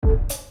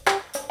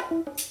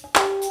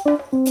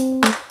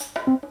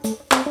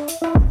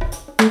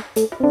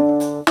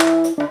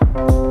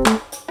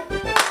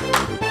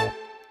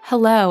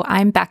Hello,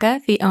 I'm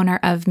Becca, the owner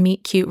of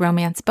Meet Cute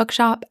Romance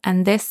Bookshop,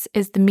 and this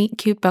is the Meet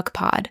Cute Book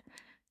Pod.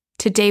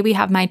 Today we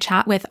have my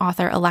chat with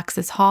author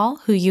Alexis Hall,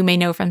 who you may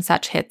know from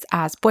such hits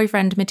as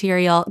Boyfriend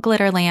Material,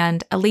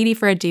 Glitterland, A Lady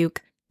for a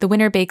Duke, The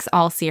Winner Bakes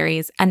All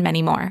series, and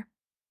many more.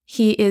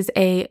 He is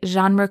a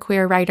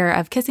genre-queer writer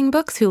of kissing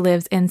books who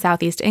lives in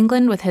Southeast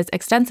England with his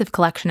extensive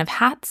collection of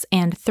hats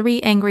and 3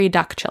 angry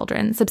duck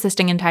children,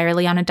 subsisting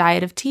entirely on a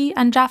diet of tea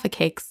and Jaffa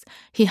cakes.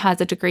 He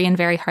has a degree in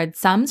very hard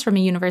sums from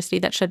a university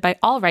that should by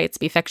all rights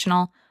be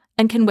fictional,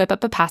 and can whip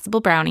up a passable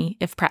brownie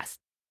if pressed.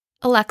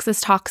 Alexis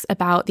talks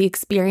about the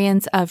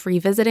experience of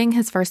revisiting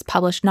his first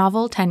published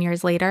novel 10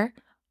 years later,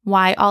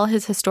 why all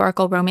his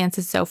historical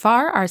romances so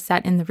far are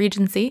set in the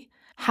Regency,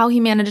 how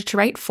he managed to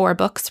write 4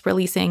 books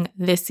releasing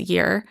this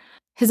year,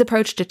 his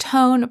approach to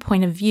tone,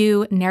 point of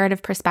view,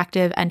 narrative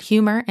perspective, and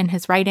humor in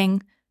his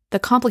writing, the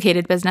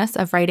complicated business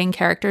of writing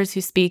characters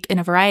who speak in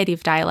a variety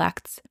of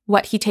dialects,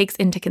 what he takes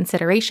into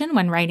consideration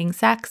when writing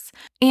sex,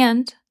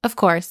 and, of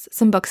course,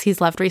 some books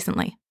he's loved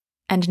recently.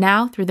 And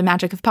now, through the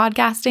magic of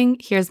podcasting,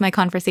 here's my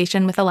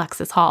conversation with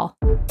Alexis Hall.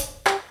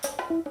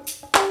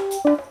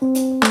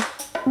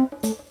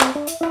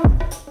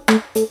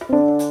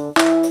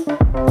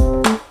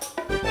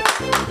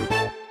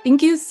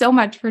 Thank you so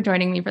much for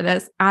joining me for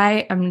this.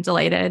 I am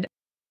delighted.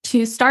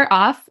 To start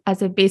off,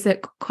 as a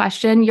basic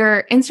question,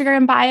 your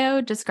Instagram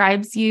bio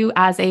describes you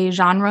as a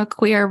genre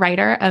queer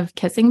writer of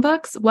kissing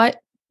books.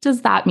 What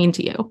does that mean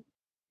to you?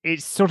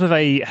 It's sort of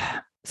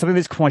something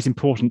that's quite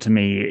important to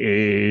me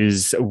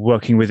is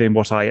working within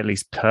what I at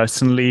least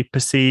personally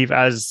perceive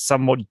as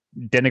somewhat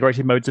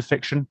denigrated modes of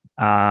fiction.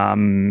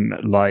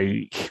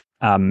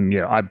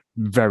 I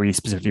very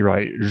specifically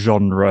write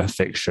genre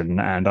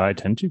fiction, and I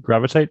tend to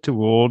gravitate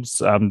towards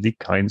the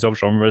kinds of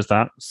genres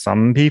that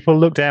some people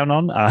look down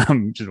on,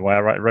 which is why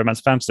I write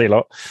romance fantasy a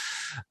lot.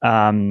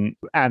 And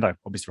I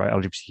obviously write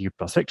LGBTQ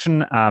plus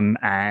fiction,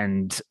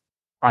 and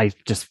I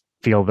just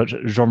feel that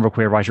genre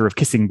queer writer of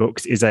kissing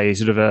books is a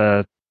sort of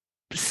a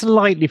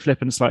slightly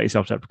flippant, slightly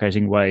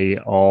self-deprecating way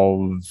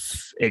of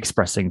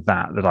expressing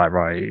that I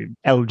write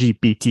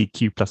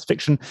LGBTQ plus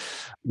fiction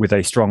with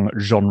a strong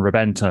genre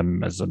bent.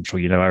 As I'm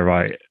sure you know, I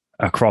write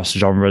across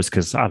genres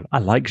because I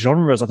like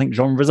genres. I think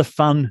genres are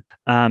fun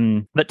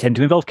that tend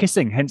to involve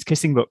kissing, hence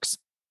kissing books.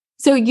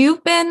 So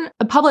you've been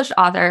a published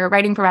author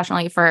writing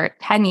professionally for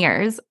 10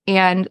 years,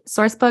 and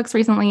Sourcebooks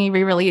recently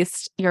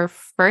re-released your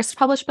first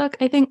published book,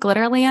 I think,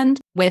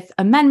 Glitterland, with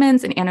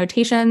amendments and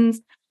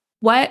annotations.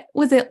 What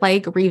was it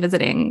like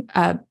revisiting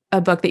a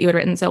book that you had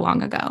written so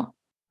long ago?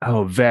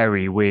 Oh,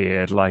 very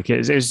weird. Like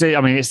it's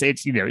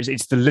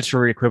the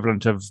literary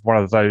equivalent of one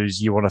of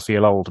those "you want to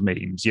feel old"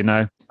 memes, you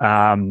know.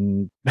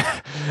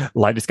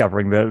 Like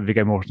discovering that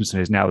Viggo Mortensen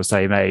is now the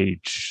same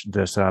age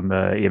that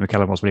Ian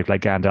McKellen was when he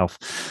played Gandalf.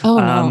 Oh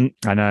no,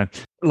 I know.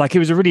 Like it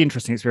was a really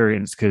interesting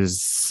experience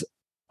because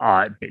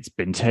it's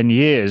been 10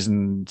 years,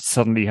 and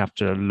suddenly you have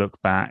to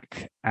look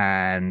back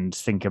and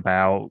think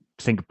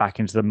back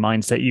into the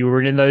mindset you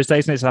were in those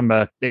days. And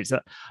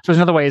so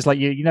another way is like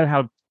you know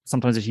how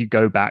sometimes if you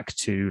go back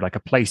to like a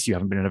place you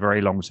haven't been in a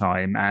very long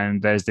time,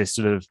 and there's this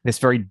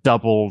very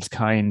doubled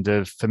kind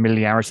of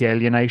familiarity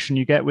alienation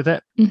you get with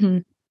it,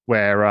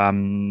 where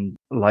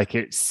like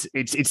it's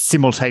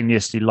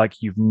simultaneously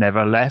like you've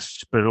never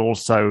left, but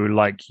also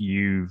like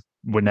you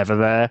were never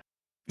there.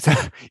 So.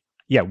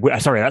 Yeah,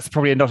 sorry, that's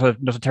probably not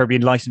a terribly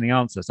enlightening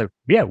answer. So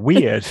yeah,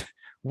 weird,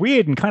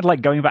 and kind of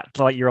like going back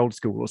to like your old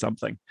school or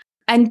something.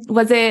 And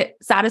was it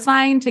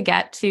satisfying to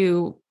get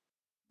to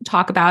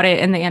talk about it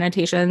in the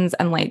annotations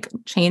and like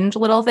change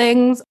little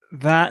things?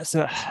 That's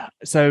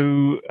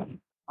so.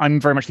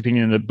 I'm very much the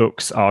opinion that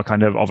books are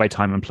kind of a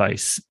time and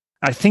place.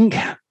 I think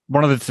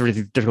one of the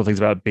really difficult things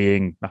about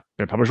being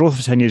a published author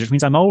for 10 years, which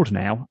means I'm old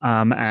now.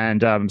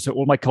 So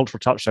all my cultural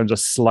touchstones are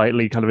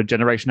slightly kind of a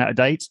generation out of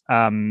date.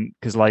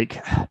 Because like.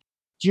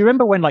 Do you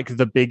remember when like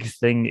the big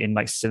thing in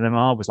like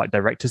cinema was like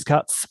director's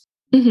cuts?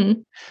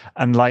 Mm-hmm.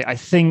 And like I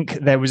think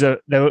there was a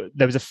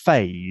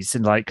phase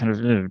in like kind of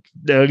the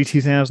early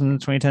 2000s,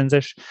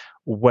 2010s-ish,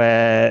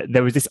 where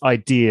there was this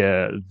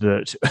idea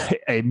that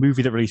a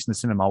movie that released in the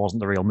cinema wasn't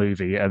the real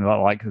movie, and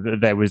like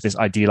there was this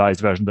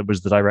idealized version that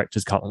was the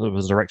director's cut, that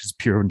was the director's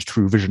pure and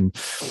true vision,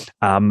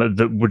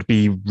 that would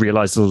be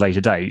realized at a later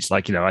date.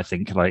 Like, you know, I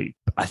think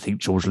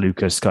George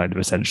Lucas kind of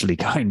essentially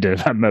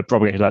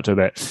propagated that to a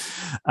bit.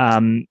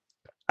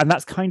 And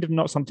that's kind of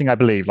not something I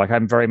believe. Like,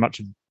 I'm very much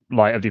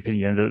like of the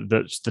opinion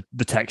that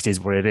the text is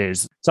what it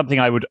is. Something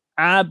I would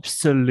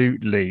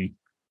absolutely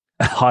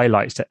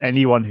highlight to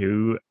anyone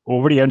who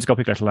already owns a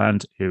copy of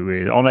Glitterland, who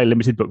is on a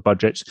limited book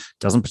budget,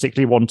 doesn't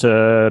particularly want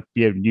a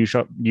new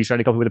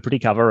shiny copy with a pretty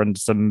cover and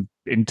some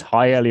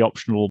entirely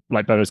optional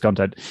like bonus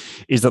content,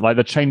 is that like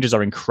the changes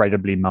are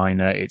incredibly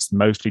minor. It's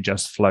mostly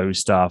just flow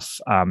stuff.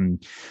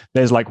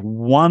 There's like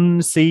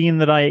one scene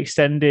that I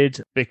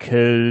extended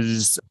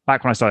because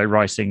back when I started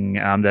writing,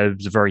 there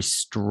was a very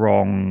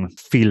strong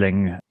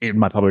feeling in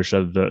my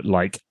publisher that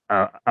like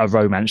a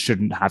romance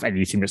shouldn't have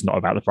anything that's not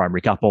about the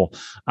primary couple.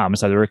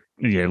 So there are,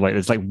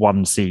 there's like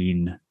one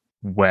scene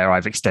where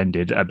I've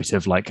extended a bit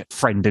of like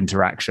friend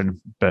interaction,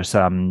 but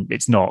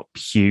it's not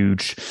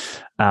huge.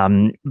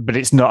 But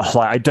it's not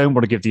like, I don't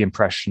want to give the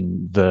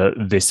impression that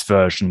this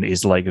version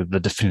is like the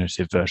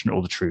definitive version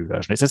or the true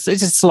version. It's a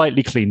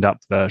slightly cleaned up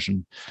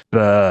version,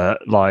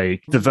 but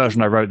like the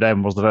version I wrote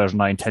then was the version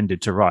I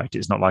intended to write.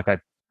 It's not like I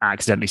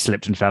accidentally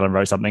slipped and fell and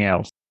wrote something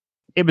else.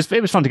 It was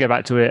fun to go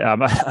back to it. I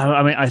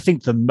mean, I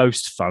think the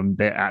most fun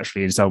bit,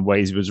 actually, in some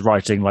ways, was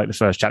writing like the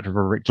first chapter of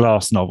a Rick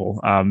Glass novel,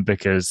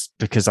 because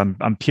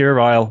I'm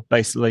puerile,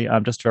 basically.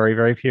 I'm just very,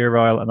 very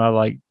puerile, and I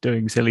like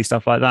doing silly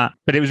stuff like that.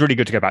 But it was really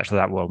good to go back to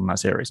that world and that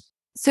series.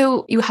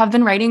 So you have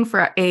been writing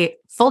for a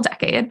full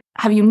decade.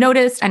 Have you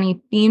noticed any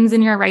themes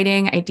in your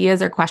writing,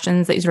 ideas or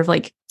questions that you sort of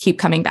like keep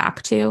coming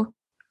back to?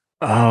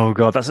 Oh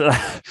God, that's one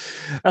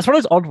of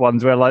those odd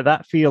ones where like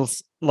that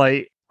feels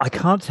like, I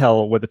can't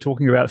tell whether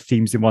talking about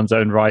themes in one's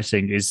own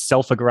writing is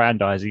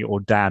self-aggrandizing or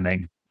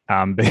damning,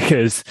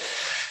 because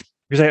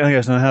you say, "Oh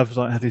yes, I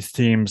have these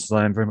themes that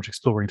I'm very much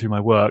exploring through my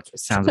work." It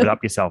sounds a bit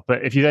up yourself,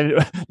 but if you then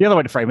the other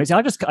way to frame it is,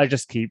 I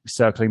just keep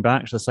circling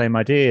back to the same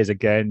ideas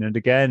again and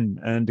again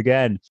and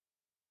again.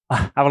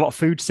 I have a lot of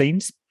food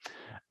scenes.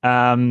 Is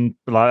a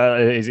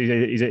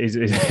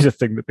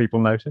thing that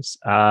people notice.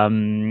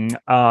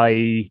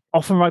 I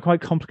often write quite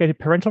complicated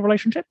parental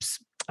relationships.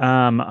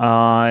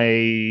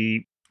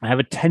 I have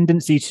a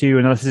tendency to,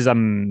 and this is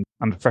I'm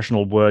a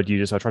professional word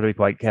user, so I try to be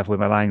quite careful with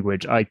my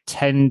language. I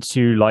tend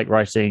to like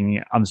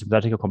writing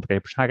unsympathetic or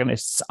complicated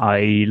protagonists.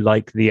 I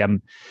like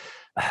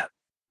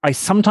I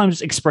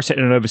sometimes express it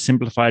in an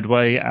oversimplified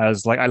way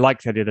as like, I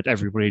like the idea that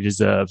everybody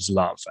deserves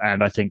love,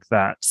 and I think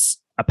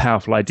that's a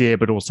powerful idea,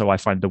 but also I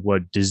find the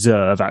word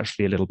deserve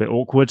actually a little bit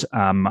awkward.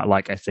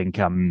 I think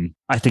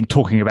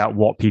talking about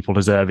what people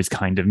deserve is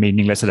kind of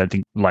meaningless. I don't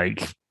think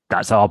like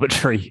that's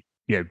arbitrary.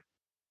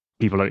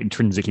 People don't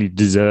intrinsically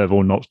deserve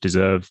or not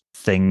deserve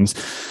things.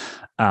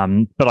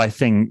 But I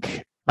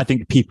think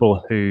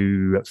people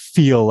who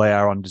feel they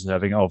are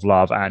undeserving of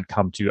love and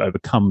come to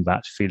overcome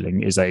that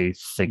feeling is a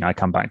thing I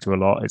come back to a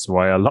lot. It's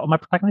why a lot of my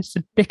protagonists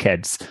are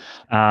dickheads.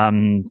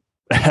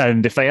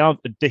 And if they aren't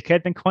a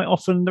dickhead, then quite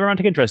often the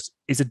romantic interest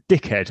is a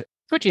dickhead,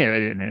 which,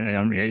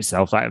 in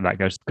itself, that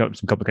goes to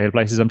some complicated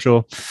places, I'm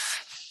sure.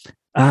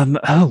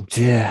 Oh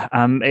dear.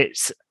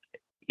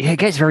 It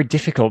gets very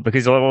difficult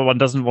because one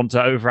doesn't want to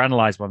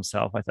overanalyze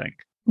oneself, I think.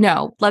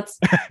 No, let's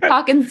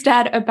talk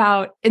instead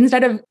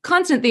of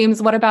constant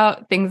themes, what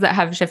about things that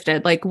have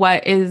shifted? Like,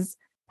 what is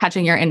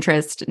catching your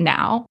interest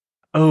now?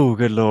 Oh,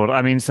 good Lord.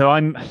 I mean, so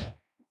I'm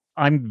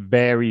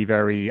very,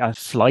 very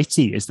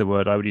flighty is the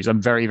word I would use.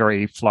 I'm very,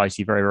 very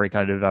flighty, very, very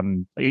kind of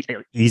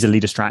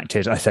easily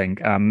distracted, I think.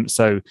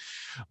 So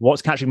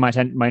what's catching my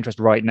interest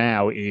right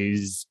now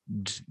is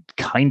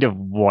kind of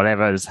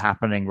whatever's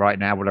happening right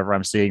now, whatever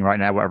I'm seeing right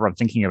now, whatever I'm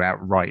thinking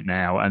about right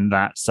now. And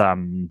that's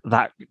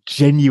that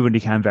genuinely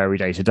can vary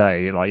day to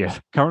day. Like,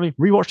 currently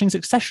rewatching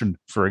Succession,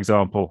 for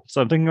example.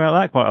 So I'm thinking about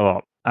that quite a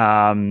lot.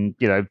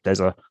 There's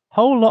a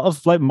whole lot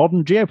of like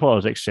modern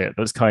geopolitics shit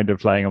that's kind of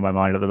playing on my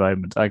mind at the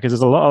moment, because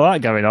there's a lot of that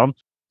going on.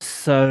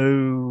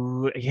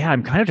 So yeah,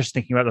 I'm kind of just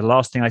thinking about the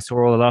last thing I saw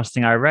or the last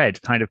thing I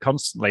read kind of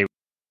constantly.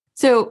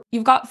 So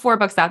you've got 4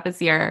 books out this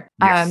year.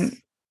 Yes.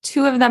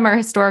 2 of them are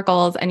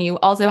historicals, and you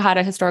also had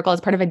a historical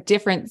as part of a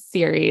different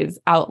series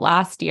out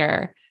last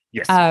year.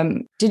 Yes.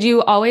 Did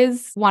you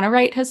always want to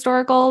write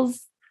historicals?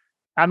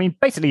 I mean,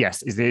 basically,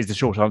 yes, is the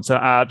short answer.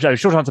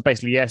 Short answer,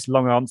 basically, yes.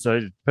 Long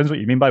answer, depends what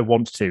you mean by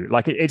want to.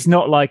 Like, it's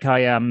not like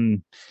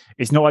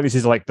it's not like this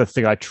is like the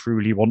thing I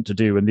truly want to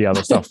do and the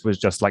other stuff was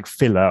just like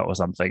filler or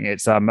something.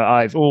 It's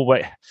I've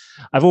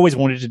always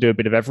wanted to do a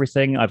bit of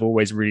everything. I've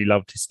always really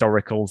loved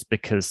historicals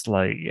because,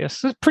 like,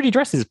 yes, pretty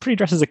dresses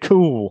are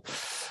cool.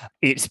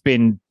 It's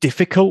been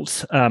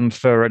difficult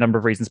for a number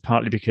of reasons,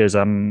 partly because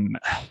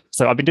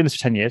so I've been doing this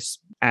for 10 years.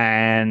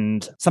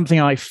 And something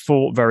I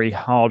fought very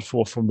hard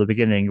for from the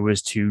beginning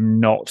was to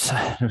not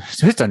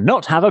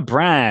have a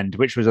brand,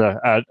 which was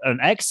an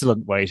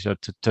excellent way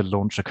to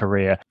launch a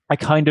career. I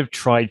kind of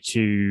tried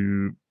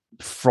to,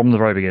 from the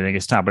very beginning,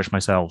 establish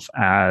myself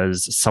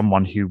as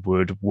someone who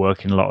would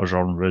work in a lot of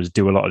genres,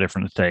 do a lot of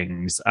different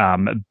things.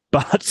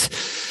 But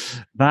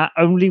that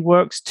only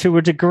works to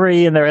a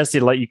degree, and there is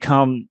like you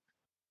can't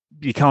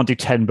do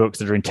 10 books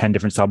that are in 10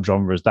 different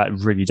subgenres. That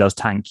really does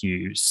tank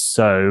you.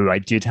 So I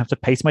did have to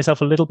pace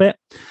myself a little bit.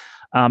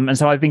 And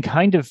so I've been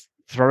kind of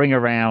throwing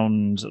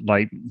around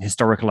like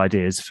historical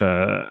ideas for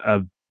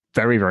a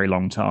very, very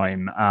long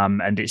time.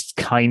 And it's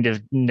kind of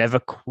never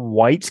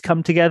quite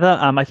come together.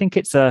 I think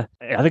it's a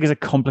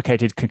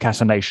complicated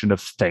concatenation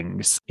of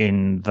things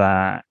in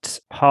that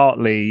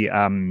partly,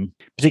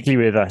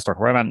 particularly with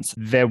historical romance,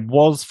 there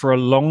was for a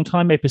long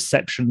time a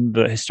perception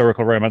that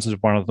historical romance is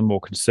one of the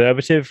more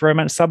conservative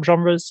romance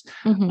subgenres.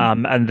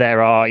 Mm-hmm. And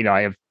there are,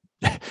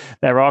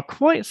 there are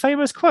quite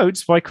famous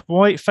quotes by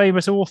quite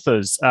famous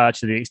authors to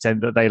the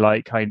extent that they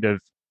like kind of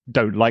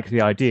don't like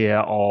the idea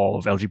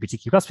of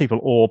LGBTQ plus people,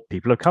 or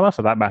people of color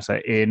for that matter,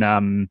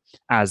 in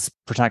as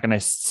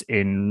protagonists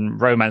in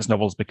romance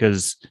novels,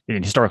 because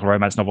in historical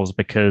romance novels,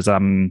 because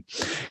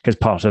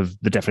part of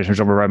the definition of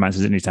genre romance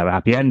is it needs to have a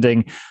happy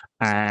ending,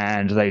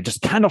 and they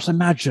just cannot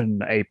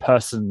imagine a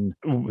person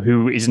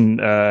who isn't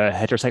a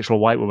heterosexual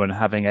white woman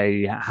having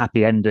a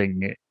happy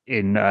ending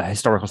in a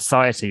historical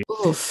society.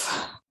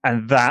 Oof.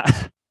 And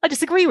that I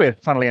disagree with,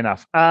 funnily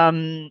enough.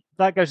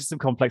 That goes to some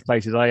complex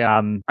places.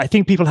 I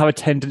think people have a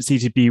tendency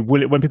to be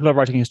when people are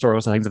writing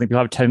historical settings, I think people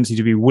have a tendency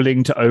to be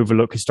willing to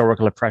overlook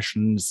historical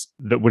oppressions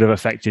that would have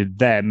affected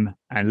them,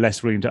 and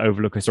less willing to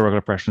overlook historical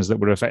oppressions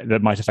that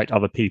might affect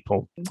other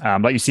people.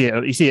 Like you see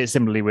it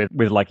similarly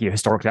with like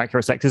historically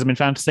accurate sexism in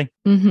fantasy.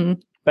 Mm-hmm.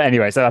 But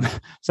anyway, so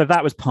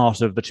that was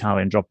part of the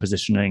challenge of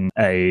positioning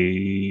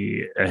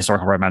a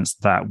historical romance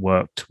that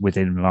worked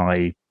within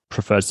my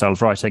preferred style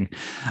of writing.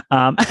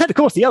 And of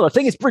course, the other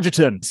thing is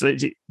Bridgerton. So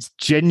it's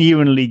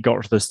genuinely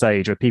got to the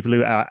stage where people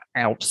who are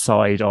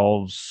outside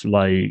of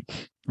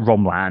like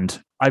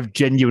Romland, I've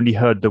genuinely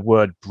heard the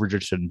word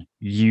Bridgerton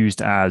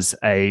used as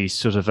a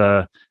sort of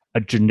a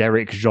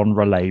generic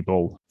genre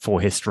label for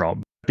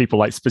Histrom. People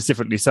like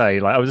specifically say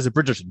like, "Oh, this is a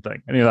Bridgerton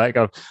thing," and you're like,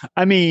 "Oh,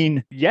 I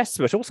mean, yes,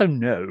 but also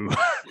no."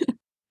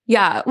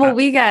 Yeah, well,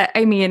 we get,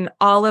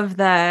 all of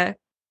the,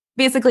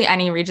 basically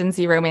any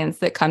Regency romance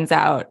that comes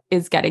out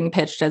is getting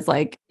pitched as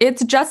like,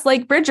 it's just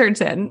like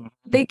Bridgerton.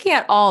 They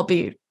can't all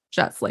be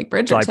just like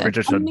Bridgerton. Like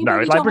Bridgerton.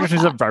 No, like Bridgerton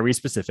is a very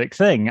specific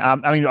thing.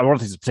 One of the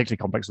things that's particularly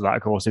complex with that,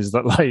 of course, is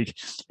that like,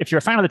 if you're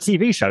a fan of the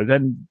TV show,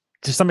 then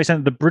to some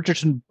extent, the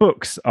Bridgerton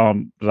books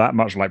aren't that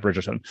much like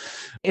Bridgerton.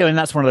 And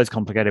that's one of those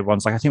complicated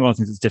ones. Like, I think one of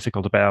the things that's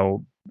difficult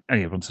about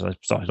anyone that I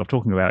started off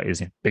talking about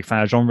is big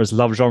fan of genres,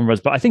 love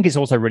genres. But I think it's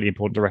also really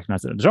important to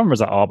recognize that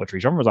genres are arbitrary.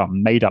 Genres are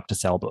made up to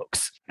sell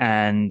books.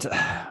 And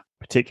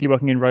particularly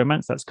working in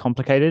romance, that's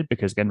complicated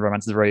because, again,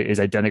 romance is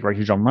a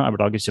denigrated genre. I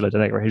would argue still a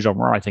denigrated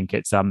genre. I think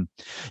it's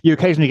you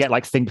occasionally get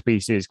like think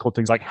pieces called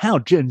things like "How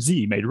Gen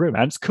Z Made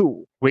Romance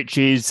Cool," which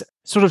is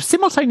sort of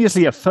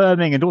simultaneously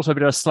affirming and also a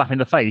bit of a slap in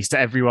the face to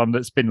everyone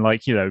that's been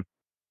like,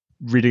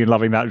 reading and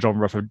loving that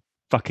genre for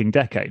fucking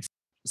decades.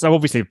 So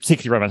obviously,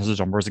 particularly romance as a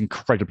genre is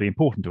incredibly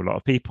important to a lot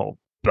of people,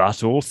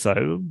 but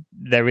also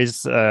there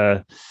is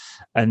a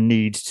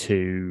need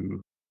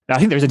to. I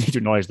think there is a need to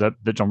acknowledge that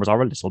the genres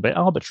are a little bit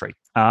arbitrary.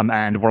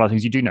 And one of the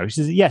things you do notice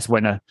is that, yes,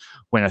 when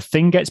a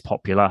thing gets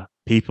popular,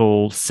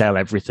 people sell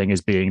everything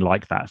as being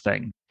like that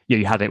thing.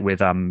 You had it with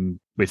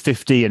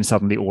 50, and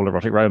suddenly all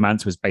erotic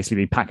romance was basically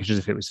being packaged as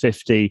if it was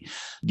 50.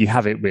 You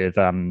have it with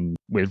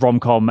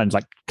rom-com, and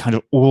like kind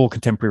of all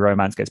contemporary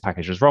romance gets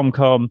packaged as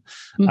rom-com.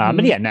 Mm-hmm.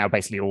 And yeah, now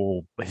basically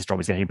all Histrom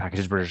is getting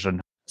packaged as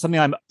Bridgerton. Something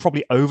I'm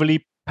probably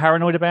overly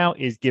paranoid about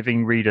is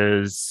giving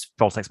readers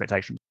false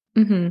expectations.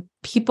 Mm-hmm.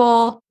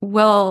 People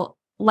will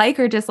like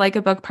or dislike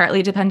a book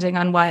partly depending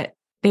on what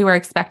they were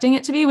expecting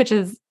it to be, which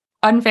is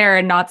unfair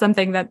and not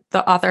something that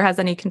the author has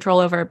any control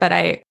over. But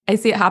I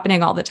see it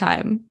happening all the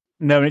time.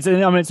 No, it's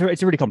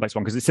a really complex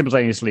one because it's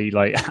simultaneously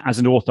like, as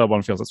an author,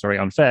 one feels it's very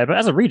unfair, but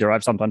as a reader,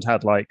 I've sometimes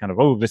had like kind of,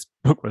 oh, this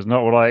book was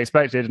not what I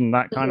expected, and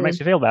that kind of makes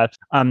me feel bad.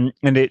 And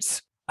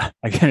it's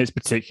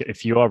particular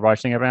if you are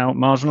writing about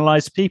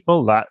marginalized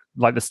people, that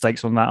like the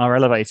stakes on that are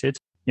elevated.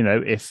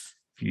 If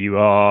you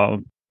are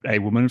a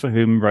woman for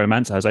whom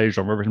romance as a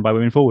genre written by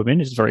women for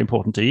women is very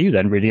important to you,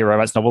 then reading a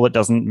romance novel that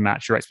doesn't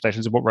match your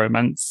expectations of what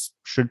romance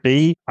should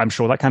be, I'm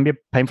sure that can be a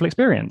painful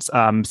experience.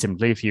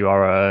 Simply, if you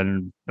are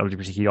an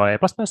LGBTQIA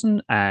plus person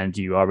and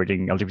you are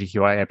reading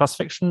LGBTQIA plus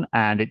fiction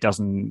and it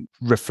doesn't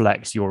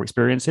reflect your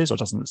experiences or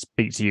doesn't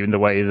speak to you in the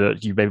way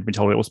that you've maybe been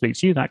told it will speak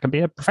to you, that can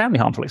be a profoundly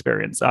harmful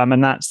experience.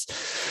 And that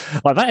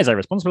is a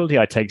responsibility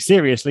I take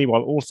seriously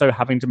while also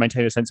having to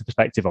maintain a sense of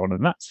perspective on,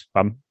 and that's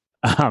fun.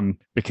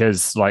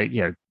 Because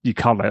you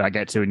can't let that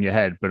get to in your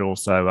head, but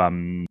also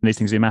these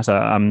things do matter.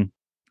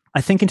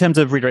 I think in terms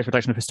of reader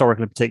expectation of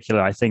historical in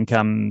particular, I think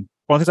one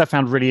of the things I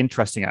found really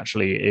interesting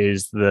actually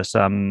is that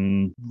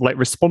like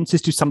responses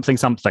to something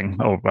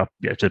or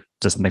to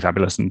something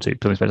fabulous and to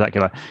something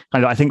spectacular,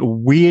 kind of I think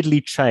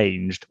weirdly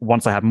changed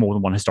once I had more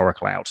than one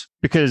historical out,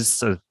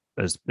 because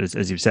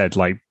as you've said,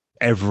 like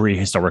every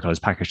historical is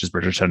packaged as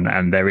Bridgerton,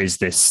 and there is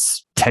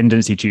this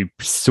tendency to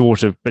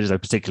sort of,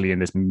 particularly in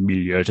this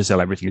milieu, to sell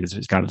everything as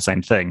it's kind of the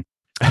same thing.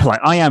 Like,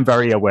 I am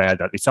very aware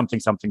that the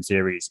something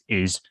series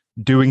is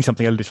doing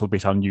something a little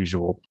bit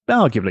unusual,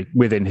 arguably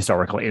within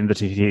historical, in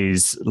that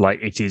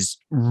it is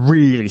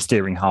really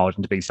steering hard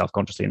into being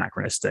self-consciously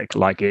anachronistic.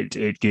 Like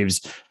it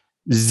gives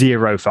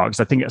zero fucks.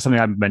 I think something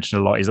I've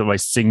mentioned a lot is that my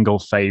single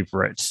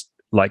favorite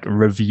like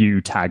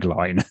review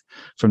tagline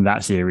from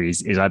that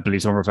series is, I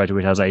believe someone referred to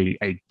it as a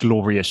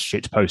glorious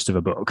shit post of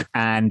a book.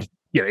 And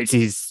it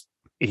is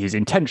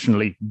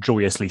intentionally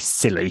joyously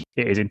silly.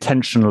 It is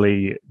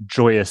intentionally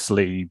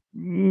joyously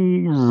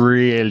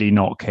really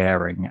not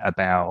caring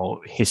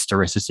about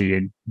historicity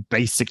in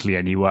basically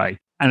any way.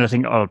 And I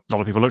think a lot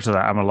of people looked at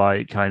that and were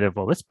like, kind of,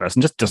 well, this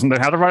person just doesn't know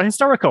how to write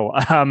historical.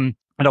 And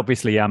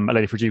obviously, A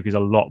Lady for a Duke is a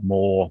lot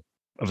more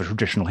of a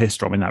traditional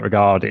Histrom in that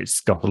regard.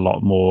 It's got a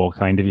lot more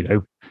kind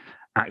of,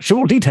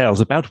 actual details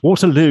about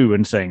Waterloo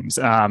and things,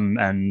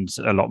 and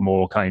a lot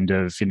more kind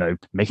of,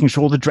 making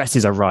sure the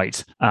dresses are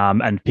right,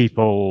 and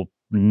people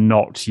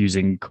not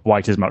using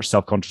quite as much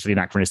self-consciously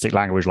anachronistic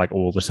language like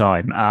all the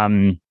time.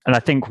 And I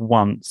think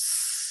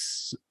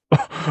once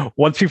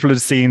people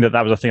had seen that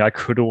was a thing I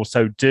could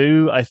also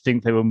do, I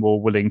think they were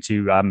more willing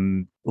to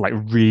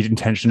read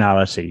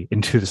intentionality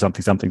into the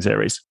something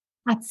series.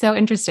 That's so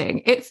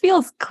interesting. It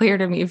feels clear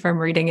to me from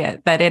reading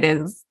it that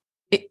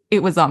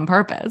it was on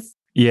purpose.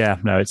 Yeah,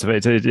 no, it's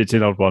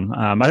an odd one.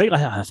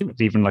 I think it's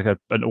even like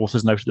an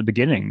author's note at the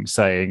beginning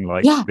saying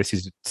this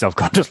is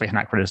self-consciously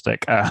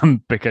anachronistic,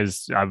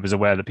 because I was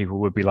aware that people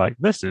would be like,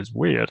 this is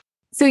weird.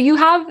 So you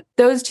have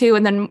those two,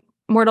 and then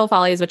Mortal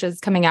Follies, which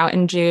is coming out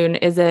in June,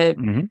 is a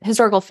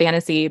historical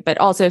fantasy, but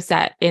also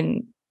set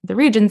in the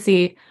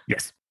Regency.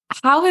 Yes.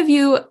 How have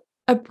you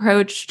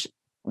approached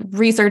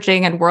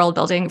researching and world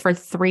building for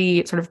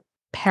 3 sort of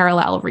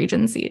parallel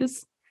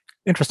Regencies?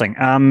 Interesting.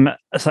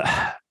 So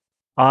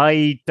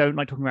I don't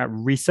like talking about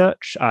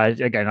research.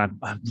 I'm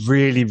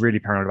really, really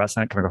paranoid about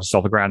coming across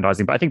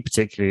self-aggrandizing, but I think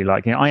particularly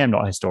I am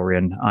not a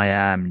historian. I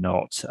am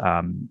not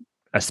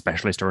a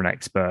specialist or an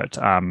expert.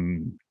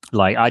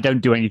 I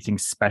don't do anything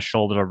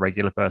special that a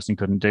regular person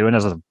couldn't do. And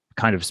as I've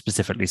kind of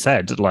specifically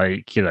said,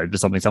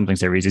 the something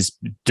series is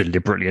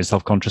deliberately and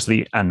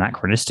self-consciously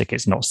anachronistic.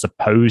 It's not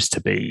supposed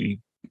to be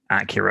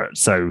accurate.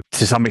 So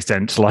to some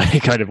extent,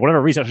 kind of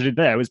whatever research I did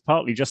there was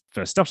partly just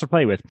for stuff to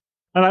play with.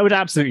 And I would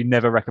absolutely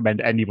never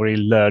recommend anybody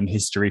learn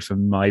history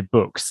from my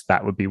books.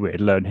 That would be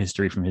weird. Learn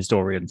history from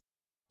historians.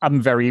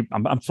 I'm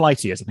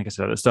flighty, as I think I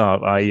said at the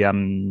start.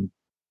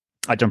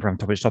 I jump around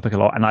topic a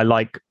lot, and I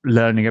like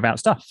learning about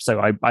stuff. So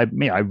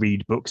I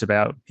read books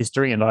about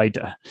history, and I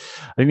think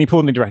the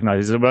important thing to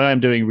recognize is that when I'm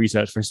doing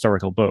research for a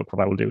historical book,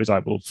 what I will do is I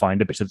will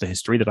find a bit of the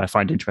history that I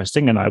find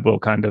interesting, and I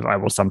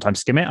will sometimes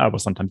skim it, I will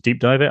sometimes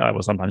deep dive it, I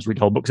will sometimes read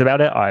whole books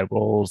about it, I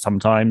will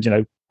sometimes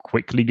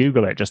quickly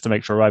Google it just to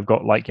make sure I've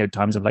got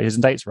times and places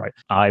and dates right.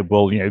 I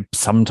will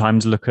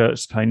sometimes look at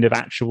kind of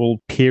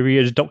actual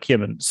period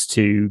documents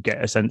to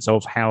get a sense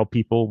of how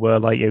people were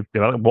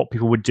what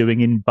people were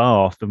doing in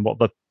Bath and what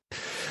the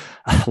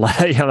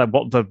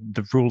what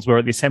the rules were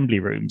at the assembly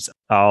rooms.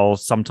 I'll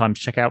sometimes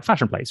check out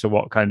fashion plates for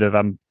what kind of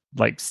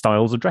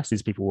styles of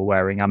dresses people were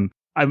wearing.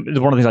 One of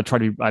the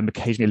things I'm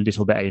occasionally a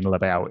little bit anal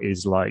about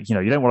is you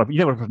don't want to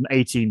put an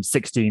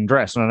 1816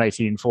 dress on an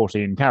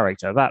 1814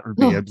 character. That would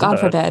be absurd. God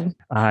forbid.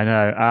 I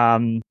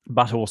know.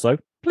 But also,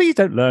 please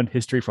don't learn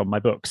history from my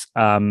books.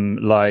 And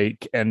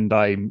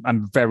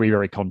I'm very,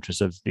 very conscious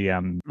of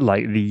the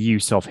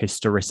use of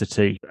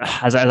historicity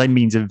as a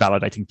means of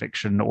validating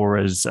fiction, or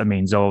as a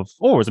means of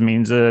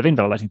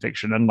invalidating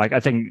fiction. And I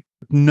think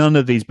none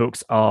of these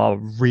books are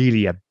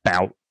really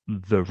about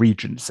the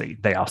Regency.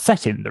 They are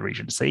set in the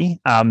Regency.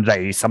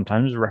 They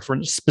sometimes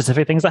reference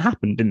specific things that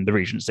happened in the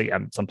Regency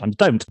and sometimes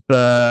don't.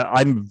 But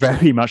I'm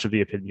very much of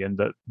the opinion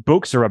that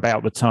books are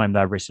about the time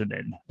they're written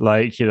in.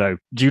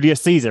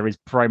 Julius Caesar is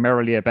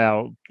primarily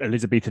about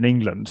Elizabethan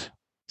England.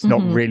 It's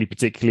not really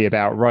particularly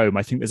about Rome.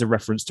 I think there's a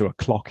reference to a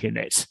clock in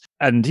it.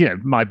 And,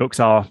 my books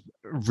are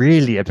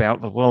really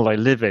about the world I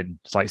live in.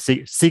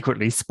 It's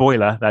secretly,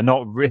 spoiler, they're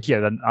not really,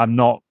 I'm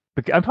not,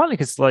 and partly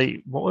because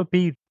what would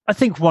be, I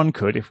think one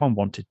could, if one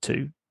wanted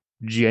to,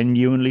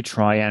 genuinely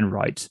try and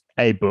write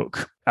a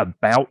book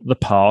about the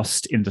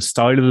past in the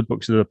style of the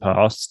books of the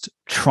past,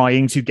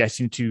 trying to get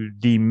into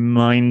the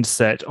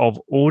mindset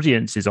of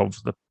audiences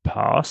of the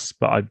past.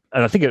 But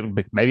I think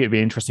maybe it'd be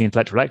an interesting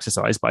intellectual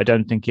exercise, but I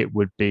don't think it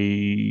would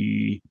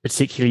be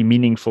particularly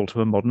meaningful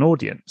to a modern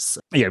audience.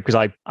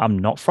 Because I'm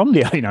not from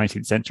the early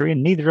 19th century,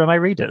 and neither are my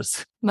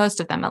readers. Most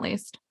of them, at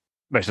least.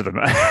 Most of them.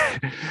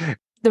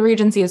 The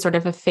Regency is sort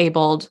of a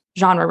fabled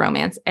genre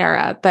romance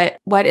era, but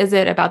what is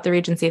it about the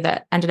Regency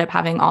that ended up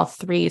having all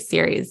 3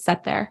 series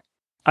set there?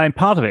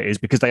 Part of it is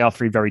because they are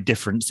 3 very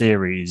different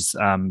series.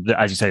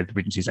 As you say, the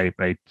Regency is a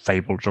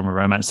fabled genre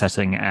romance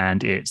setting,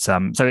 and it's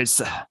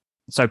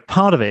so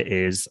part of it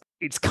is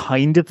it's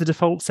kind of the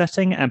default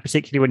setting, and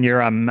particularly when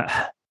you're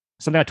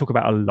something I talk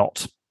about a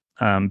lot.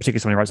 Particularly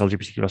someone who writes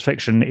LGBTQ+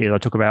 fiction, is I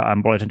talk about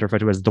what I tend to refer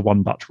to as the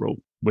one but rule,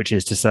 which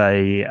is to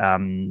say,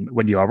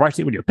 when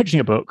you're pitching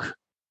a book,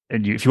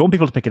 and if you want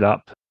people to pick it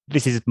up,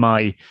 this is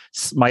my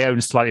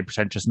own slightly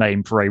pretentious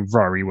name for a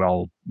very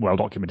well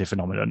documented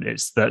phenomenon.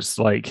 That's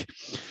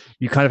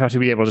you kind of have to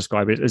be able to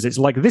describe it as it's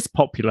like this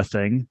popular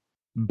thing,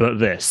 but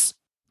this.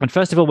 And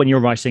first of all, when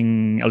you're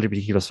writing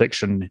LGBTQ+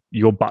 fiction,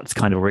 your butt's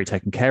kind of already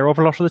taken care of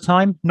a lot of the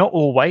time. Not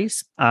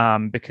always,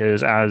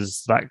 because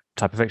as that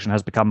type of fiction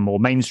has become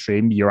more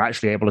mainstream, you're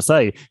actually able to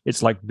say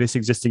it's like this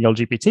existing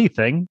LGBT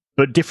thing,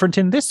 but different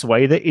in this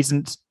way that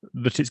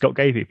it's got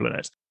gay people in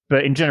it.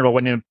 But in general,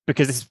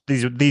 because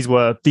these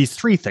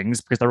 3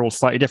 things, because they're all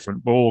slightly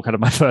different, were all kind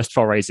of my first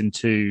forays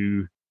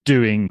into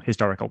doing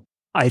historical.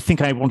 I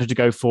think I wanted to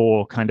go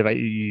for kind of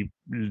a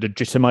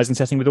legitimizing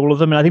setting with all of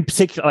them. And I think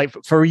particularly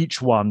for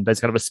each one,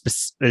 there's kind of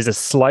there's a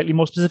slightly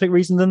more specific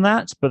reason than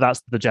that, but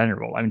that's the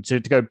general. I mean, to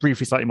go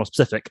briefly slightly more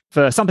specific,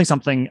 for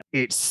something,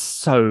 it's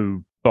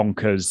so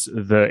bonkers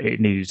that it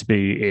needed to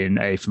be in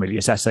a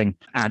familiar setting.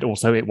 And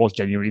also, it was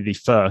genuinely the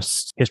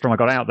first Histrom I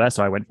got out there,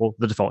 so I went for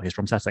the default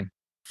Histrom setting.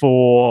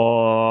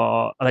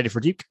 For A Lady for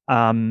a Duke,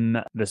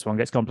 this one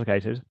gets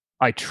complicated.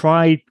 I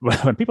try,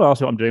 when people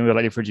ask me what I'm doing with A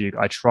Lady for a Duke,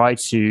 I try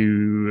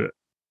to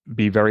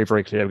be very,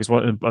 very clear, because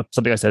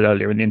something I said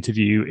earlier in the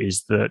interview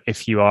is that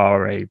if you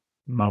are a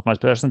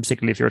marginalized person,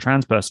 particularly if you're a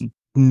trans person,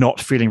 not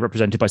feeling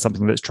represented by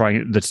something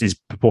that is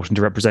purporting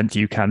to represent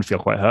you can feel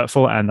quite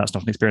hurtful, and that's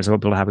not an experience I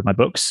want people to have with my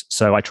books.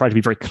 So I try to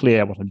be very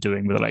clear what I'm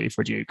doing with A Lady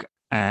for a Duke.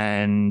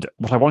 And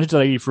what I wanted A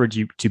Lady for a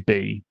Duke to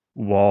be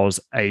was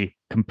a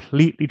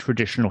completely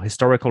traditional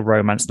historical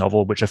romance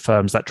novel which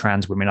affirms that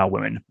trans women are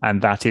women.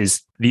 And that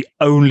is the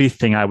only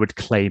thing I would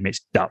claim it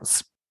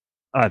does.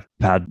 I've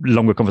had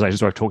longer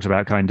conversations where I've talked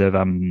about kind of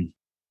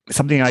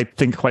something I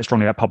think quite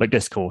strongly about public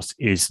discourse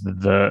is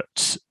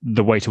that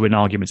the way to win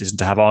arguments isn't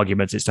to have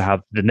arguments, it's to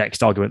have the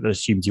next argument that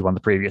assumes you won the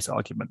previous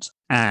argument.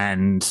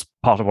 And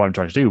part of what I'm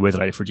trying to do with A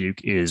Lady for a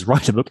Duke is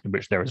write a book in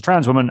which there is a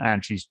trans woman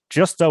and she's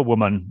just a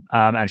woman,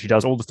 and she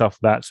does all the stuff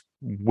that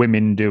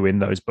women do in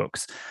those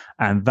books.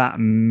 And that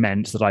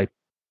meant that I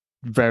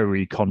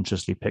very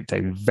consciously picked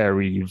a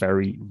very,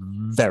 very,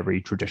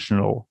 very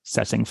traditional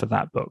setting for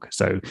that book.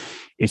 So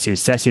it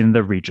is set in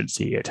the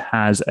Regency. It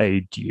has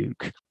a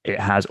duke. It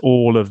has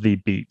all of the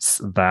beats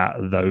that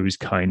those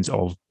kinds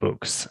of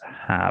books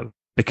have,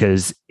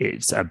 because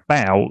it's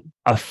about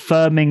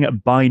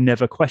affirming by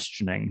never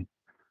questioning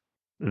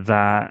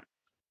that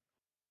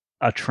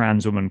a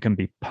trans woman can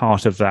be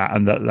part of that,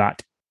 and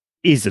that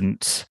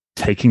isn't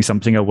taking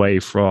something away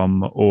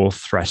from or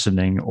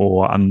threatening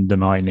or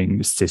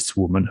undermining cis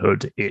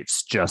womanhood.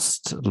 It's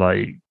just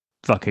like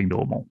fucking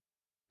normal.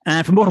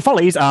 And for Mortal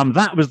Follies,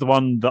 that was the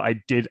one that I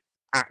did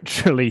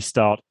actually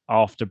start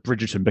after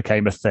Bridgerton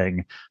became a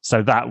thing.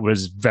 So that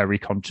was very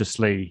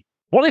consciously,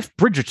 what if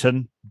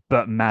Bridgerton,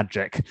 but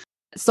magic?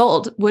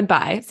 Sold. Would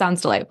buy.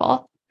 Sounds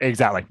delightful.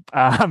 Exactly.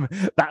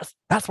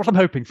 That's what I'm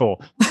hoping for.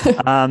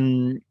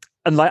 And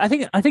like,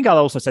 I think I'll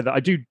also say that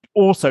I do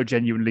also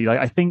genuinely like,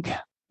 I think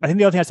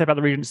the other thing I say about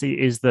the Regency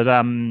is that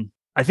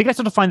I think I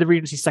sort of find the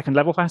Regency's second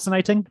level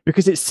fascinating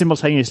because it's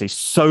simultaneously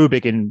so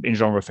big in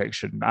genre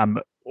fiction,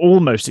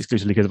 almost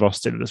exclusively because of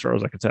Austen, as far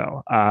as I could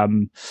tell.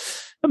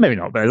 But maybe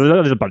not. But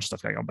there's a bunch of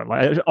stuff going on. But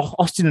like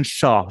Austen and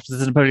Shaft,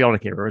 there's a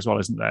Napoleonic era as well,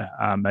 isn't there?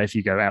 If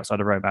you go outside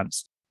of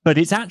romance, but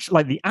it's actually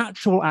like the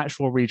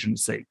actual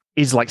Regency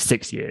is like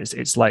 6 years.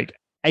 It's like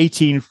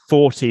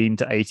 1814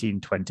 to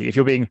 1820. If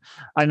you're being,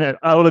 I know,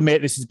 I'll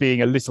admit this is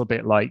being a little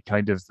bit like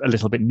kind of a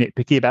little bit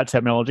nitpicky about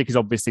terminology, because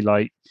obviously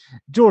like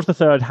George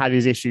III had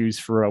his issues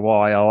for a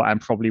while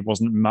and probably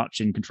wasn't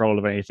much in control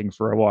of anything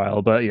for a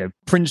while. But, you know,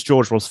 Prince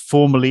George was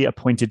formally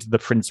appointed the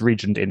Prince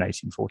Regent in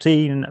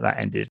 1814. That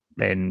ended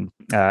in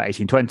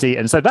 1820.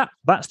 And so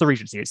that's the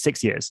Regency. It's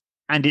 6 years.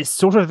 And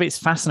it's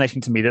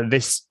fascinating to me that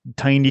this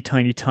tiny,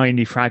 tiny,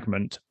 tiny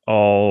fragment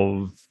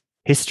of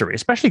history,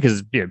 especially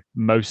because, you know,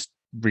 most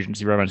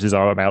Regency romances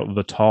are about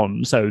the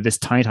ton. So this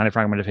tiny, tiny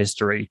fragment of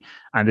history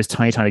and this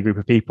tiny, tiny group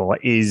of people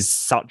is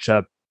such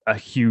a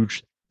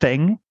huge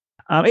thing.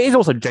 It is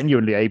also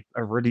genuinely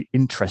a really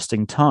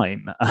interesting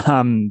time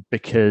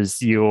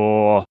because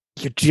you're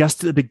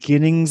just at the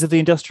beginnings of the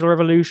Industrial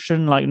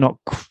Revolution, like not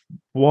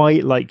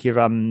quite like you're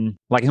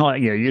like not,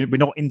 you know, we're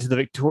not into the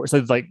Victoria,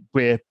 so like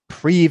we're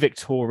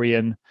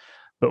pre-Victorian,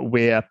 but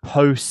we're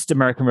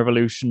post-American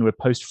Revolution, we're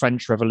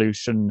post-French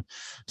Revolution.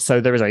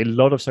 So there is a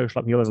lot of social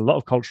upheaval, there's a lot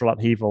of cultural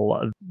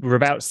upheaval. We're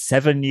about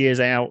 7 years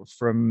out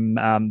from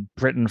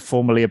Britain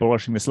formally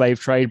abolishing the slave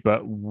trade,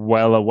 but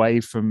well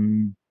away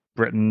from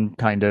Britain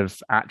kind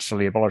of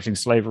actually abolishing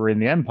slavery in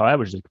the empire,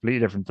 which is a completely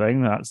different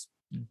thing. That's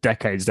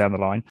decades down the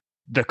line.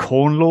 The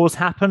Corn Laws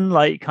happen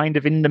like kind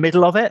of in the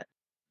middle of it.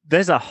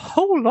 There's a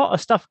whole lot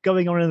of stuff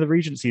going on in the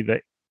Regency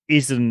that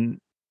isn't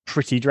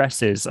pretty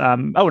dresses.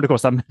 And of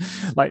course,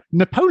 like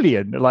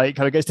Napoleon, like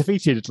kind of gets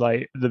defeated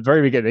like at the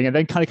very beginning, and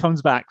then kind of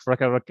comes back for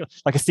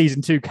like a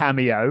season 2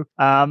 cameo.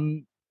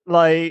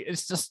 Like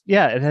it's just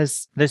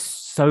there's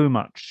so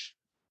much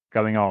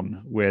going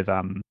on with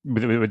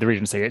the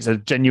Regency. It's a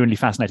genuinely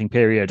fascinating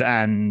period,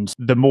 and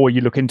the more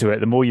you look into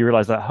it, the more you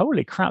realize that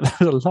holy crap,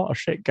 there's a lot of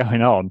shit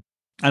going on.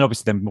 And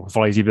obviously, then more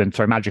follows you then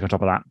throw magic on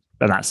top of that,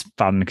 and that's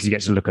fun because you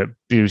get to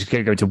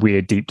go into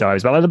weird deep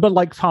dives. But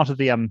like part of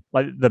the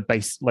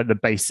the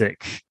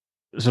basic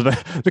so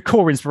the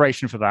core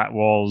inspiration for that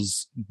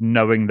was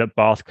knowing that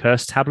Bath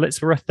curse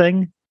tablets were a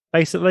thing,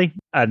 basically,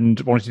 and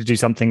wanted to do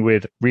something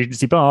with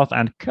Regency Bath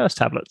and curse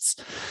tablets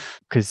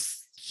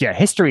because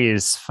history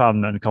is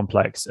fun and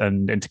complex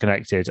and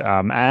interconnected.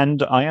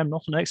 And I am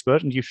not an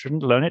expert, and you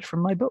shouldn't learn it from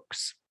my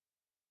books.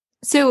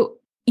 So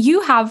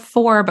you have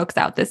 4 books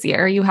out this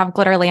year. You have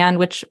Glitterland,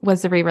 which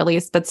was a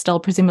re-release, but still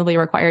presumably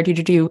required you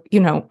to do,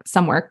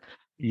 some work.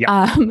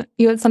 Yeah.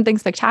 You had Something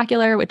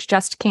Spectacular, which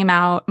just came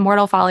out,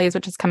 Mortal Follies,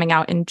 which is coming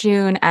out in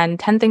June, and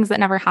 10 Things That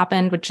Never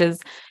Happened, which is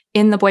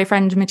in the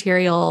boyfriend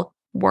material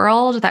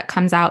world that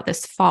comes out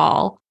this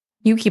fall.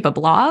 You keep a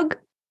blog.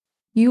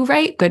 You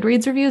write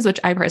Goodreads reviews, which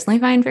I personally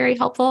find very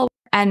helpful.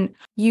 And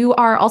you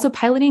are also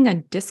piloting a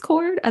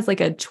Discord as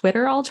like a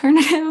Twitter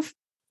alternative.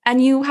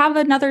 And you have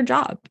another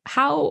job.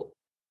 How?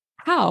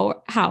 By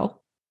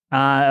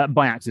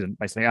accident,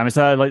 basically. I mean,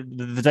 so like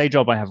the day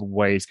job I have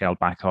way scaled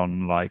back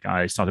on. Like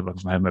I started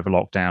working from home over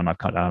lockdown. I've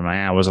cut down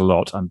my hours a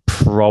lot, and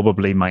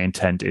probably my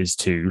intent is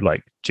to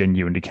like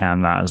genuinely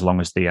can that as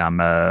long as the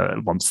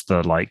once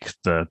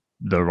the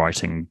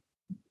writing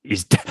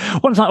is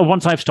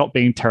once I've stopped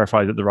being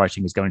terrified that the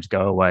writing is going to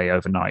go away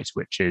overnight,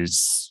 which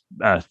is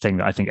a thing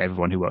that I think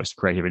everyone who works in the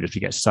creative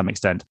industry gets to some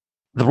extent.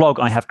 The blog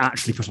I have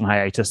actually put on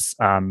hiatus.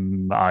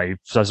 You might have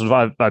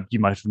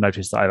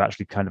noticed that I've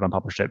actually kind of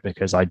unpublished it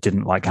because I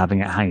didn't like having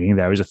it hanging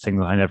there as a thing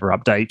that I never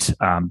update.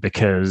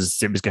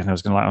 Because it was getting, I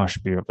was going like, oh, I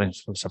should be updating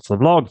stuff for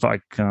the blog, but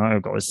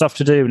I've got this stuff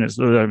to do, and it's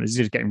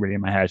just getting really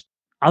in my head.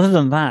 Other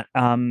than that,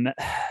 I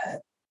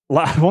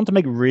want to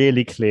make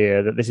really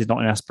clear that this is not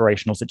an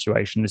aspirational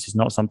situation. This is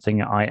not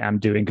something I am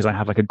doing because I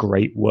have like a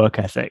great work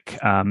ethic.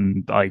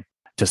 I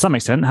to some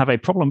extent have a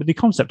problem with the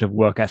concept of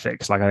work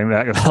ethics. Like I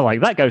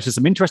think that goes to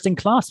some interesting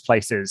class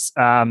places.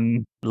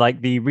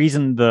 Like the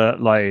reason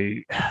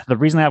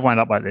I wound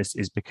up like this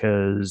is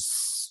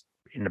because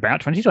in about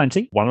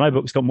 2020, one of my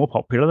books got more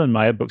popular than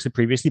my books had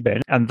previously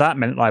been. And that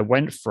meant I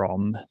went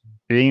from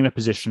being in a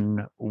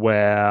position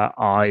where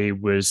I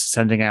was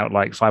sending out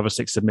like 5 or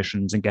 6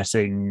 submissions and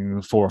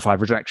getting 4 or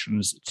 5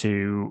 rejections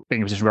to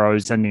being in a position where I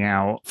was sending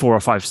out 4 or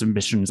 5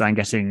 submissions and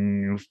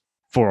getting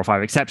 4 or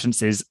 5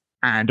 acceptances.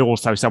 And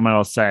also someone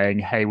else saying,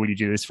 hey, will you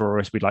do this for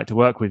us? We'd like to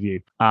work with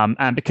you.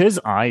 And because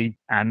I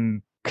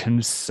am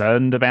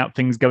concerned about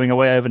things going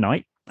away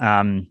overnight,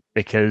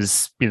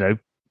 because,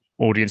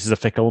 audiences are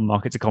fickle,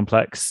 markets are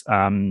complex,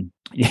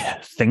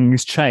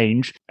 things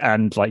change.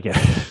 And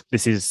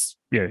this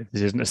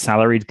isn't a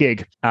salaried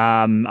gig.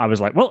 I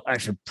was like, well, I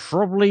should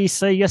probably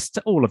say yes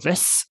to all of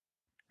this.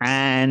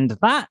 And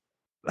that,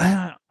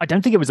 I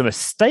don't think it was a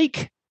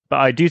mistake, but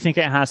I do think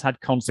it has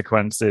had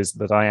consequences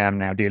that I am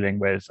now dealing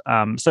with.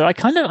 So I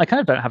kind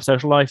of don't have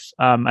social life.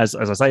 As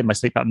I say, my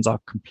sleep patterns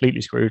are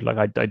completely screwed. Like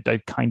I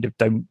kind of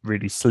don't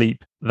really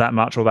sleep that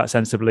much or that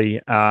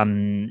sensibly.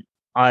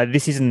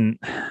 This isn't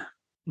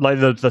like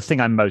the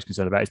thing I'm most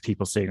concerned about is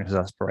people seeing it as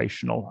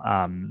aspirational.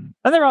 And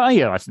there are, I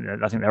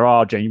think there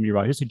are genuinely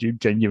writers who do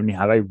genuinely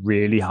have a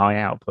really high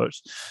output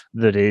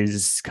that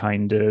is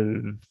kind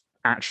of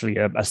actually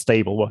a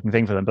stable working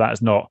thing for them, but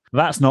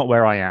that's not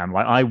where I am.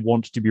 Like I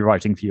want to be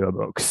writing fewer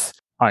books.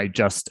 I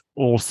just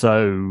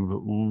also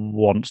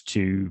want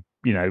to,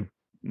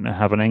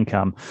 have an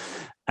income,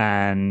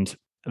 and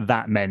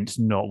that meant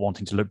not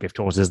wanting to look gift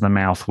horses in the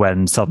mouth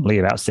when suddenly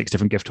about 6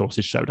 different gift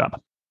horses showed up.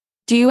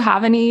 Do you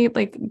have any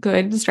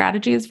good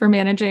strategies for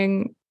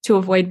managing to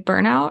avoid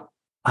burnout?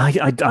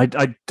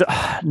 I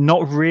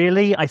not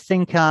really. I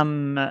think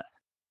I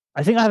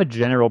have a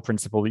general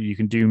principle that you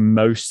can do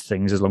most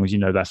things as long as you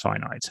know they're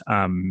finite.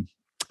 And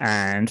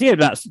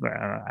that's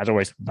as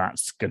always,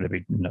 that's not going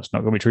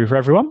to be true for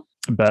everyone,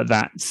 but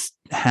that's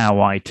how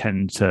I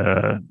tend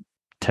to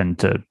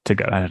go.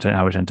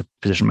 How I tend to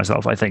position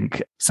myself. I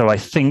think so. I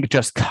think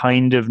just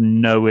kind of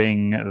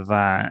knowing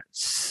that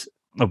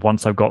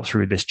once I've got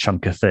through this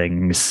chunk of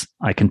things,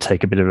 I can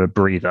take a bit of a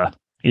breather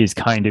is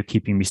kind of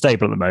keeping me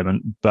stable at the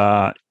moment,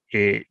 but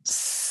it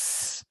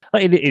is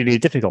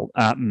difficult.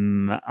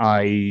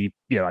 I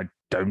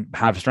don't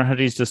have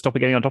strategies to stop it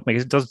getting on top of me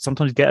because it does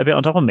sometimes get a bit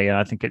on top of me, and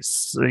I think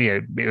it's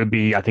it would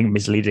be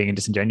misleading and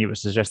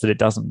disingenuous to suggest that it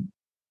doesn't.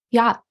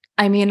 Yeah,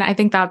 I mean, I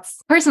think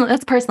that's personally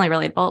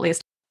relatable, at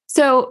least.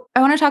 So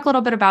I want to talk a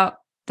little bit about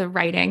the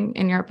writing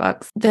in your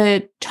books.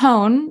 The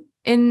tone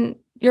in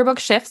your book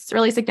shifts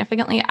really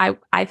significantly.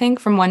 I think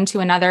from one to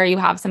another. You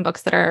have some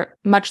books that are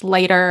much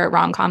lighter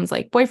rom-coms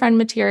like Boyfriend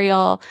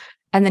Material,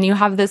 and then you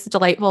have this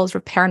delightful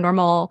sort of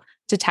paranormal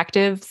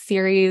detective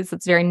series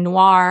that's very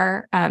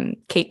noir,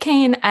 Kate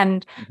Kane,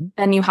 and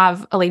then you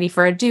have A Lady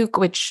for a Duke,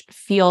 which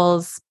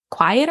feels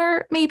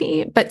quieter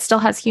maybe, but still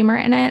has humor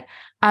in it.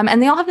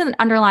 And they all have an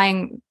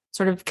underlying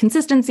sort of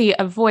consistency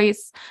of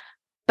voice,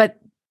 but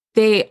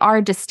they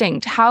are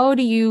distinct. How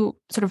do you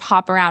sort of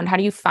hop around? How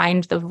do you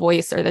find the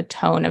voice or the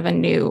tone of a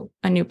new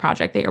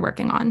project that you're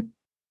working on?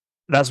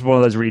 That's one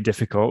of those really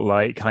difficult,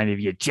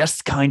 you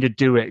just kind of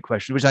do it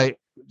questions, which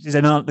that's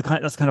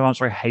the kind of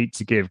answer I hate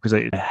to give because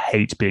I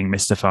hate being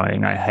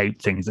mystifying. I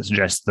hate things that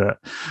suggest that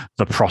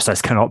the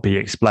process cannot be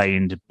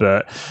explained,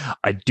 but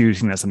I do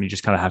think that's something you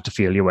just kind of have to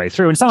feel your way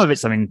through. And some of it's,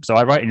 so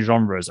I write in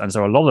genres, and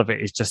so a lot of it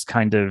is just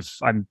kind of,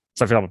 so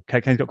for example,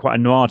 Kate Kane's got quite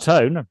a noir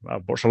tone.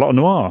 I've watched a lot of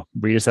noir,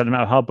 read a certain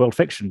amount of hard-boiled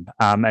fiction,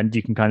 and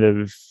you can kind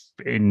of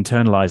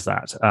internalize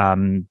that.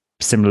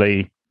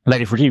 Similarly,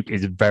 Lady for a Duke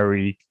is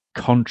very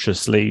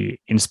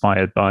consciously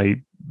inspired by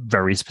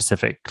very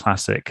specific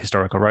classic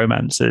historical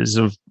romances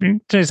of the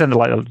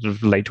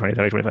late 20th,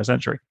 early 21st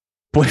century.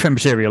 Boyfriend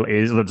Material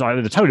is the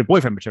tone of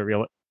Boyfriend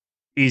Material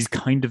is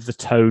kind of the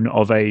tone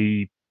of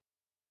a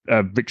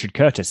Richard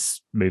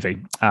Curtis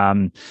movie,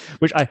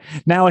 which I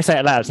say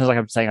it loud. It sounds like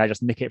I'm saying I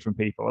just nick it from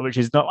people, which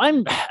is not.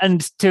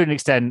 And to an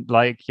extent,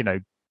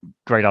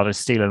 great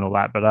artists steal and all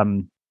that, but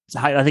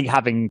I think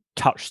having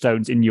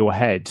touchstones in your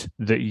head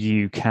that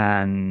you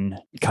can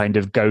kind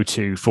of go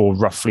to for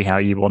roughly how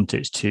you want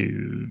it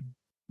to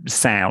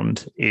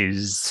sound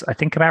is, I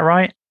think, about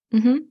right.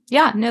 Mm-hmm.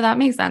 Yeah, no, that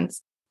makes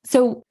sense.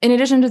 So in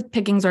addition to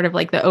picking sort of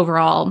like the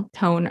overall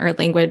tone or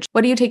language,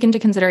 what do you take into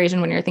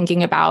consideration when you're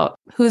thinking about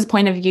whose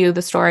point of view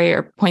the story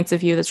or points of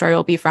view the story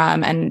will be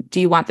from? And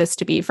do you want this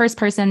to be first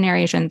person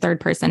narration, third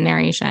person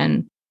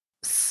narration?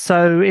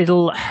 So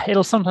it'll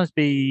sometimes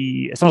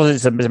it's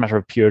a matter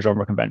of pure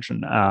genre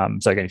convention.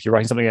 So again, if you're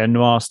writing something in a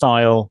noir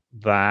style,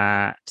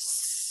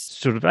 that's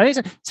sort of it's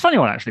a funny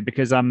one actually,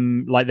 because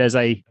like there's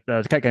the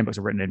Kate Game books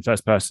are written in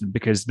first person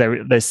because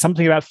there's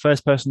something about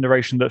first person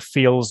narration that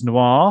feels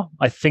noir.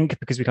 I think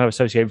because we kind of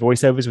associate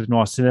voiceovers with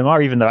noir cinema,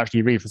 even though actually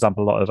you read, for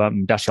example, a lot of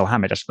Dashiell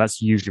Hammett,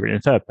 that's usually written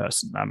in third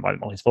person. Like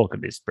Molly's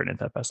Falcon is written in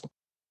third person.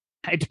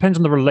 It depends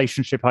on the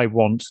relationship I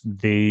want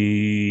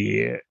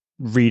the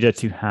reader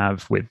to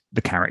have with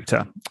the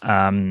character.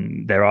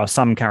 There are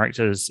some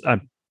characters,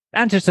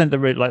 and to extent the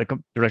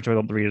relationship I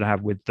want the reader to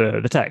have with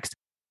the text.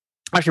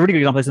 Actually, a really good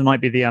example of this might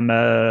be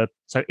the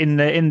so in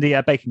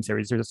the baking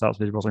series, it starts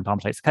with Rosalind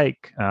Palmer takes a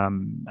cake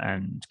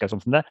and goes on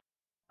from there.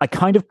 I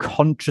kind of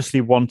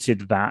consciously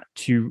wanted that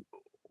to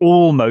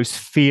almost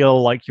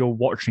feel like you're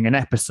watching an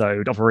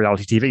episode of a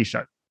reality TV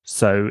show.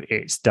 So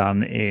it's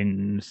done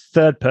in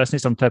third person.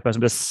 It's on third person,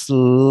 but a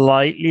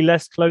slightly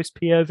less close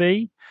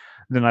POV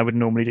than I would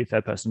normally do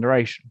third person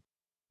narration.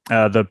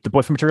 The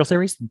Boyfriend Material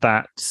series,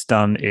 that's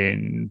done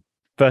in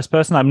first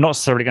person. I'm not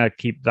necessarily going to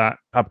keep that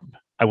up.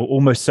 I will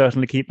almost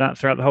certainly keep that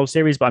throughout the whole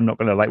series, but I'm not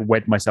going to like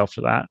wed myself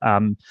to that.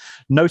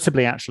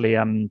 Notably, actually,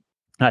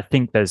 I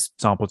think there's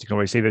samples you can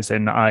already see this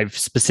in. I've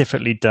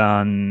specifically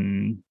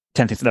done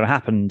 10 Things That Never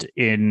Happened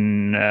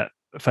in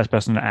first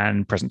person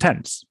and present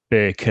tense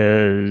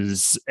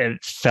because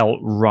it felt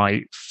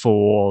right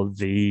for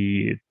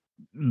the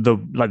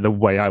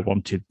way I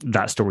wanted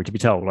that story to be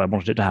told. I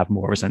wanted it to have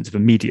more of a sense of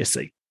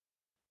immediacy.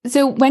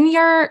 So when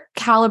you're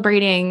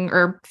calibrating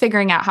or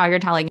figuring out how you're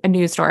telling a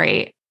news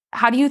story,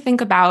 how do you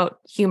think about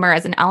humor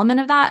as an element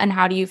of that? And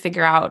how do you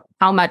figure out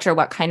how much or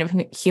what kind of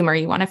humor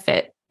you want to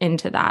fit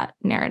into that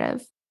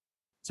narrative?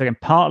 So again,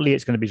 partly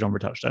it's going to be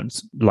genre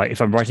touchstones. Like if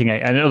I'm writing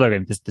and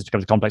again, this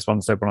becomes a complex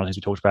one. So one of the things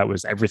we talked about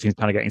was everything's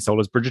kind of getting sold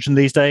as Bridgerton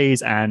these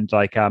days. And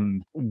like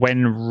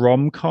when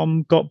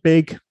rom-com got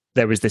big,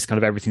 there was this kind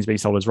of everything's being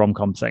sold as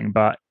rom-com thing.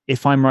 But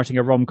if I'm writing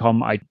a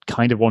rom-com, I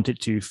kind of want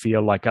it to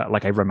feel like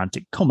a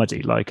romantic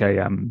comedy, like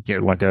a Hugh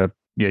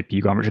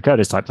Grant, Richard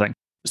Curtis type thing.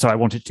 So I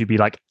want it to be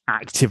like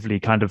actively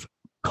kind of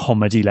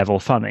comedy level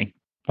funny.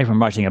 If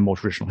I'm writing a more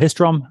traditional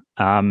histrom,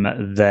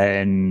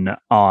 then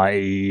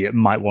I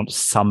might want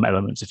some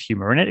elements of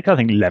humor in it. Because I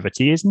think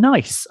levity is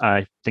nice.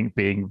 I think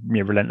being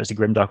relentlessly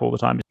grimdark all the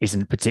time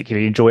isn't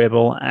particularly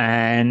enjoyable.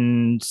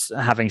 And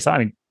having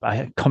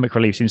comic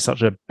relief seems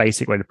such a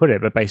basic way to put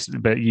it,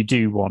 but you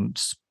do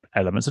want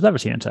elements of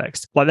levity in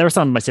text. Like there are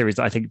some of my series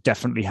that I think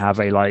definitely have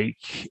a like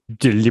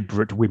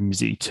deliberate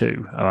whimsy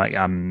too.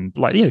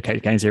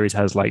 Kate Kane series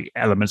has like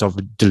elements of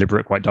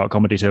deliberate, quite dark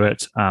comedy to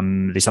it.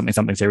 The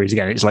something series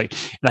again, it's like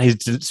that is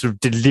sort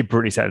of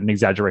deliberately set in an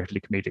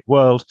exaggeratedly comedic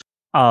world.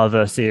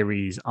 Other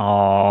series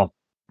are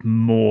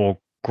more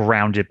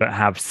grounded but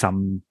have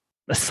some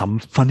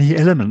funny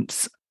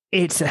elements.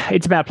 It's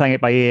about playing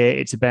it by ear.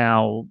 It's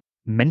about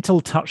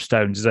mental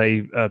touchstones, is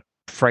a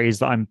phrase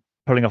that I'm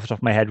pulling off the top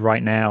of my head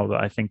right now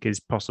that I think is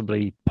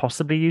possibly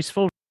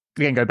useful.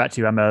 Again, go back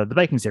to the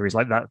baking series,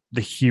 like that.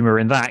 The humor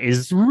in that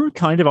is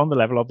kind of on the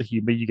level of the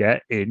humor you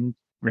get in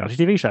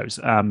reality TV shows,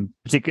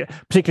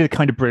 particularly the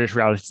kind of British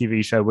reality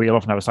TV show where you'll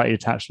often have a slightly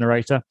detached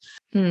narrator.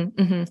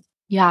 Mm-hmm.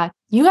 Yeah,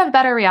 you have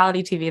better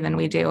reality TV than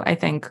we do. I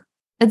think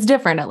it's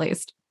different, at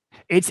least.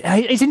 It's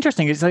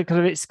interesting. It's like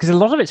because a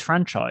lot of it's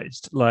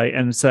franchised, like,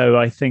 and so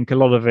I think a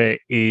lot of it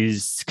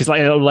is because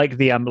like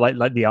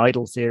the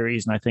Idol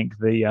series, and I think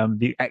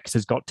the X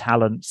Has Got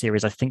Talent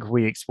series. I think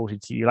we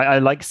exported to you. Like I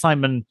like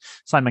Simon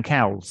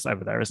Cowell's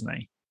over there, isn't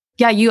he?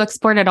 Yeah, you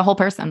exported a whole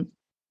person.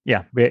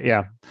 Yeah.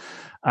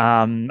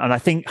 And I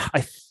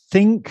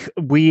think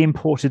we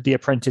imported The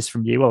Apprentice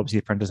from you. Well, obviously,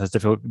 The Apprentice has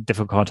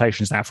different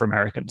connotations now for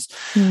Americans.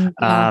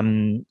 Yeah.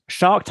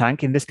 Shark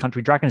Tank in this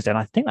country, Dragon's Den.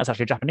 I think that's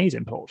actually a Japanese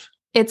import.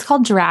 It's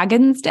called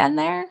Dragon's Den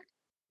there?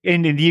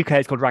 In the UK,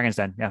 it's called Dragon's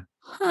Den, yeah.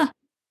 Huh.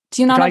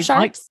 Do you not have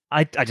sharks?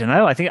 I don't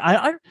know. I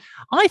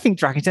think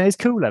Dragon's Den is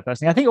cooler,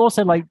 personally. I think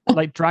also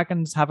like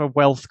dragons have a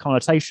wealth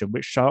connotation,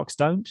 which sharks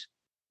don't.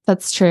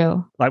 That's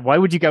true. Like, why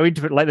would you go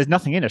into it? Like, there's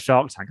nothing in a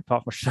shark tank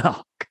apart from a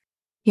shark.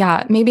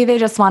 Yeah, maybe they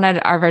just wanted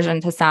our version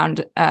to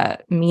sound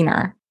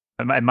meaner.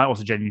 It might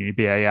also genuinely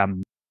be a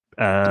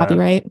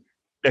copyright.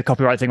 A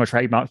copyright thing or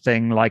trademark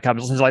thing,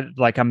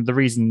 the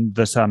reason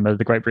that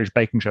the Great British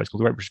Baking Show is called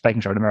the Great British Baking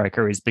Show in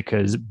America is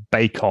because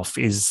Bake Off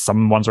is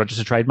someone's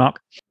registered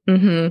trademark.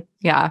 Mm-hmm.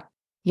 Yeah,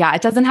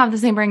 it doesn't have the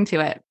same ring to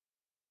it.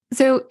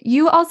 So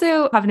you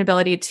also have an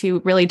ability to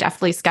really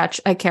deftly sketch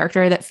a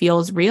character that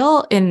feels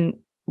real in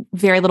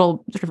very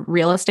little sort of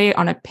real estate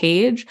on a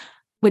page,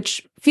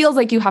 which feels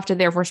like you have to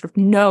therefore sort of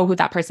know who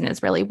that person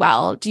is really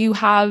well. Do you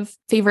have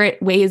favorite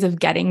ways of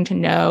getting to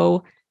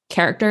know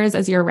characters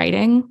as you're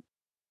writing?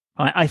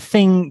 I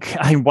think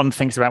one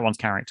thinks about one's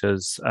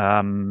characters.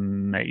 I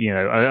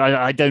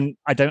don't.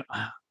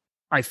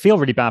 I feel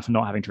really bad for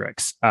not having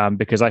tricks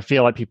because I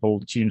feel like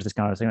people tune into this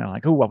kind of thing. They're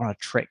like, "Oh, I want a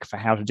trick for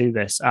how to do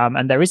this,"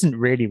 and there isn't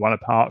really one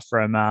apart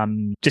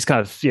from just kind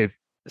of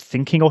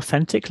thinking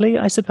authentically,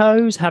 I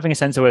suppose, having a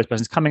sense of where this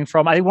person's coming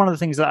from. I think one of the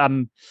things that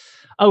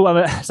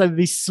so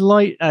the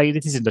slight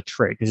this isn't a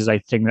trick. This is a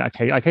thing that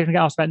I occasionally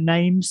get asked about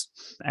names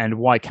and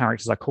why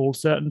characters are called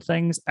certain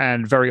things.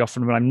 And very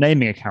often when I'm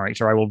naming a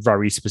character, I will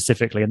very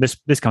specifically, and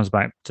this comes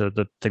back to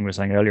the thing we were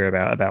saying earlier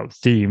about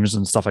themes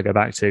and stuff I go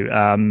back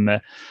to.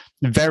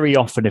 Very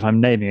often, if I'm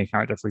naming a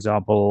character, for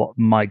example,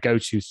 my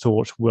go-to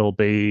thought will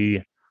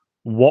be,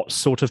 what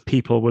sort of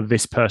people were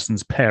this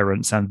person's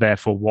parents, and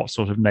therefore what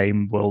sort of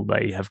name will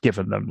they have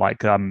given them?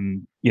 Like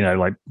Arden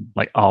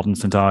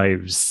St.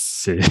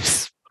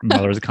 Ives'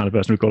 mother is the kind of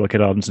person we call a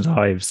kid Arden St.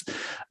 Ives.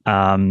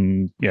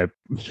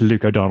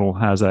 Luke O'Donnell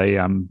has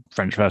a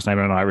French first name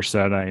and an Irish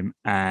surname,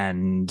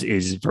 and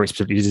is very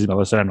specifically uses his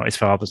mother's surname, not his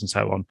father's, and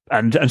so on,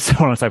 and so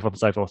on and so forth and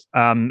so forth.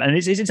 And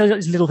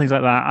it's little things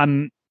like that.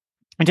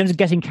 In terms of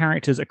getting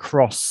characters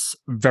across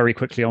very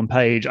quickly on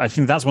page, I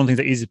think that's one thing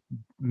that is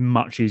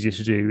much easier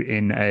to do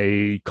in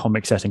a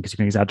comic setting because you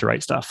can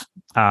exaggerate stuff.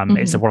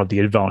 It's one of the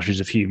advantages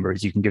of humor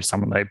is you can give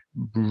someone a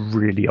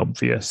really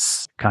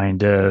obvious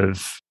kind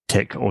of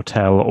tick or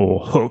tell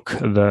or hook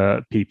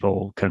that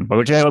people can.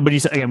 Which when you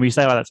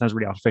say that sounds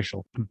really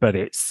artificial, but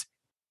it's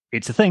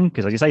a thing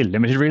because, as you say,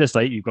 limited real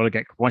estate. You've got to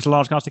get quite a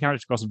large cast of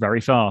characters across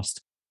very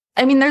fast.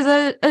 I mean, there's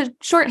a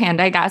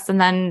shorthand, I guess, and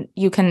then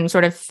you can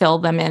sort of fill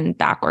them in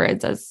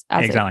backwards as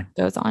exactly.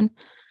 It goes on.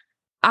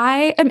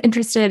 I am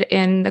interested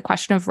in the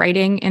question of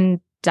writing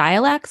in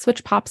dialects,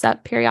 which pops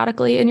up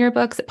periodically in your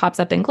books. It pops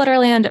up in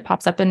Glitterland. It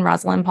pops up in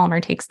Rosalind Palmer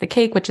Takes the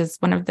Cake, which is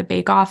one of the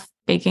Bake Off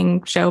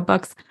baking show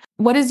books.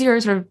 What is your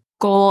sort of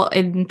goal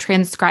in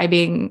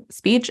transcribing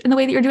speech in the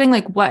way that you're doing?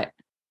 Like, what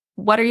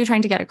are you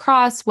trying to get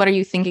across? What are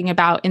you thinking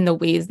about in the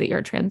ways that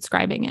you're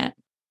transcribing it?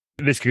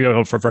 This could go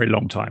on for a very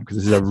long time because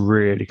this is a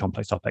really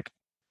complex topic.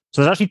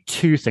 So there's actually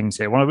two things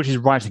here, one of which is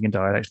writing in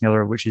dialect, and the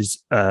other of which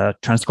is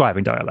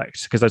transcribing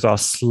dialect, because those are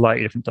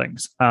slightly different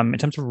things. In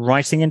terms of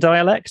writing in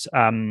dialect,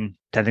 10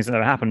 Things That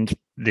Never Happened,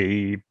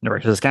 the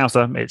narrator is a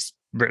Scouser. It's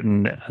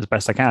written as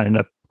best I can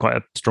in quite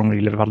a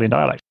strongly Liverpudlian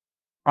dialect.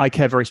 I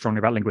care very strongly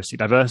about linguistic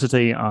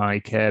diversity.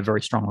 I care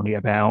very strongly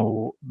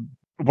about...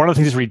 One of the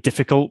things that's really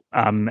difficult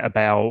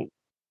about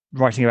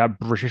writing about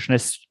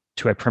Britishness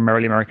to a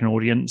primarily American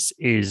audience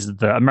is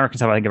that Americans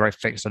have, I think, a very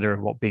fixed idea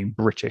of what being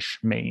British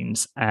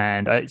means.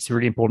 And it's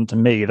really important to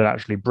me that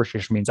actually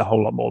British means a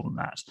whole lot more than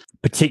that.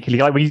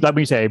 Particularly, when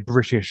you say a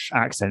British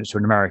accent to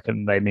an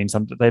American, they mean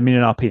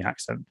an RP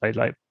accent. They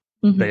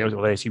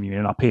assume you mean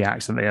an RP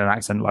accent. They have an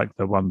accent like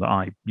the one that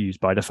I use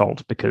by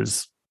default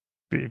because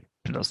it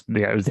was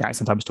the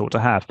accent I was taught to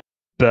have.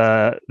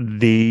 But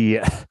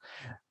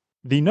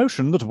the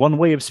notion that one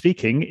way of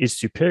speaking is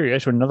superior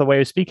to another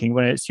way of speaking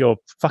when it's your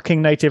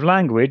fucking native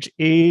language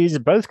is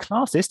both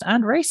classist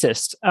and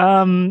racist.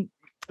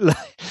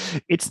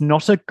 It's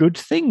not a good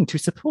thing to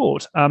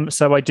support.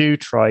 So I do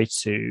try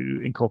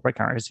to incorporate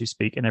characters who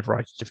speak in a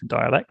variety of different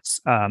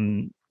dialects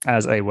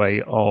as a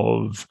way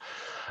of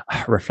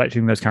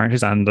reflecting those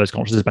characters and those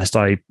cultures as best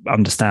I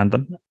understand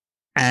them.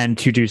 And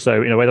to do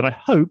so in a way that I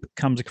hope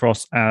comes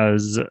across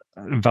as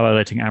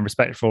validating and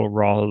respectful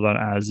rather than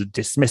as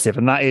dismissive,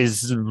 and that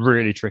is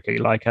really tricky.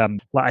 I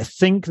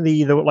think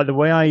the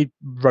way I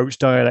wrote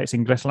dialects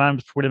in Glitterland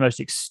was probably the most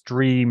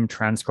extreme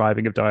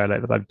transcribing of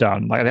dialect that I've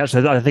done.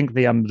 Actually, I think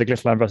the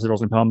Glitterland versus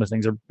Rosalind Palmer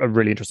things are a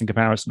really interesting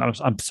comparison.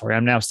 I'm sorry,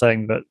 I'm now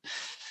saying that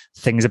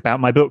things about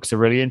my books are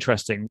really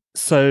interesting.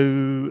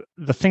 So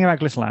the thing about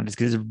Glitterland is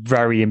because it's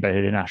very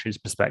embedded in Ash's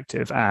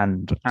perspective,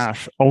 and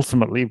Ash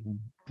ultimately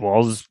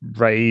was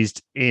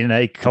raised in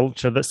a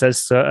culture that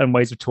says certain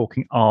ways of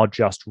talking are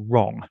just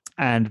wrong.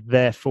 And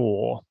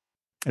therefore,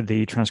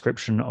 the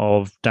transcription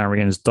of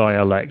Darian's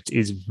dialect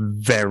is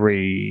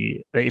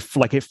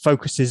it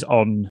focuses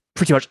on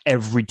pretty much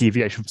every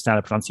deviation from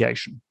standard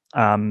pronunciation,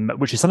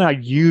 which is something I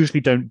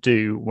usually don't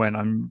do when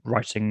I'm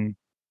writing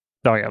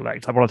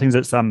dialect. One of the things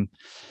that's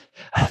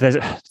this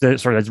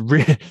is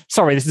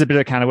a bit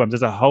of a can of worms.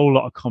 There's a whole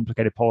lot of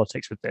complicated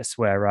politics with this,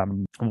 where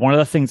one of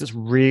the things that's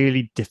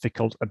really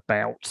difficult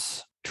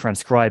about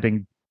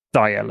transcribing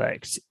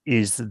dialect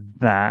is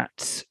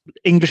that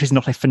English is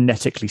not a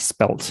phonetically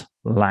spelt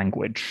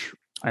language.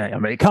 I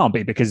mean, it can't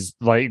be because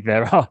there's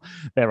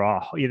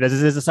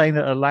a saying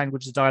that a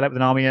language is a dialect with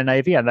an army and a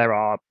navy, and there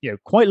are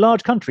quite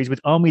large countries with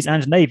armies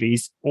and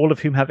navies, all of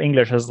whom have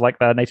English as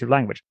their native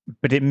language.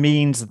 But it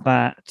means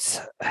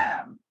that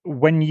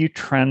when you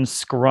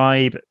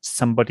transcribe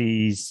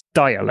somebody's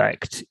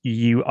dialect,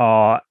 you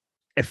are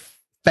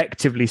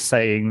effectively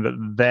saying that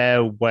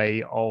their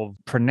way of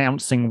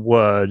pronouncing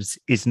words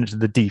isn't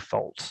the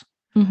default.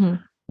 Mm-hmm.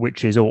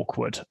 Which is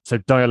awkward. So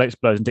dialect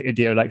blurs into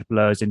idiolect,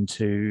 blurs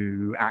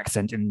into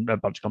accent in a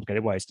bunch of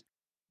complicated ways.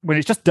 When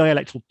it's just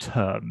dialectal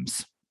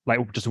terms,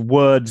 like just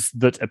words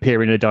that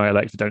appear in a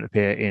dialect that don't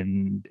appear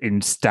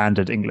in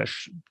standard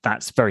English.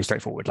 That's very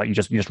straightforward. Like you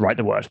just write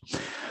the word.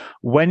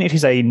 When it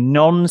is a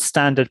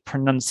non-standard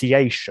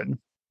pronunciation,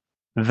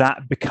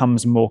 that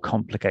becomes more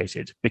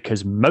complicated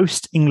because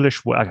most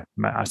English words,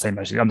 I say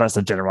most, that's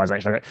a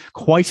generalization,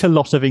 quite a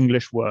lot of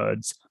English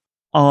words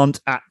aren't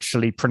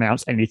actually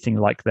pronounced anything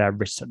like they're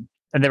written.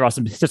 And there's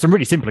some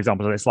really simple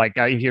examples of this. Like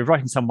if you're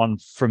writing someone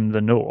from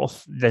the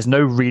north, there's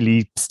no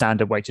really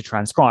standard way to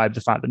transcribe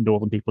the fact that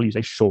northern people use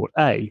a short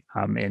A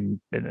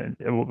in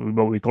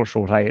what we call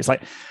short A. It's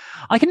like,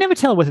 I can never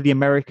tell whether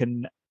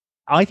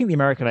I think the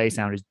American A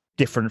sound is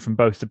different from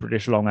both the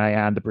British long A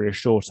and the British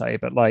short A,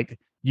 but like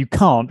you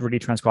can't really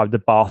transcribe the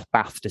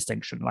Bath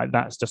distinction. Like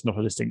that's just not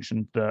a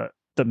distinction that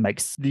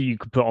makes that you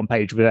could put on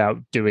page without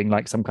doing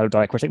like some kind of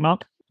diacritic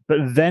mark.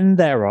 But then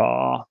there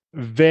are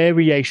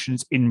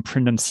variations in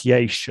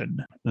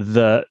pronunciation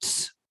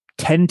that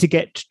tend to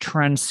get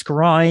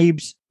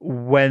transcribed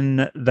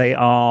when they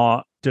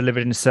are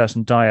delivered in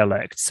certain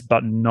dialects,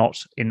 but not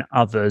in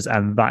others,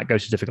 and that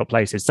goes to difficult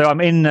places. So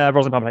I'm in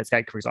Rosalind Pumpernickel's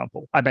Cake, for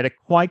example. I made a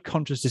quite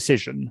conscious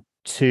decision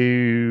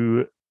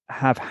to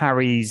have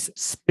Harry's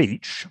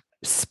speech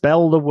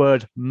spell the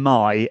word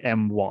my,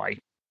 M-Y,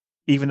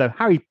 even though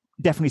Harry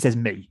definitely says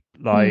me,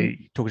 like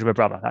talking to my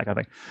brother, that kind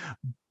of thing.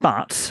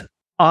 But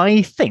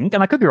I think,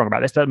 and I could be wrong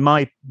about this, but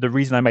the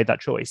reason I made that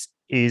choice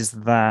is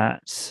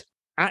that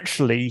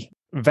actually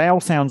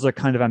vowel sounds are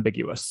kind of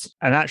ambiguous.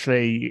 And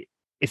actually,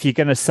 if you're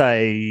going to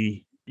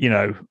say, you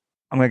know,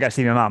 I'm going to go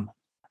see my mum,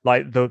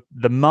 like the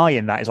my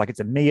in that is like it's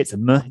a me, it's a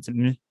m, it's a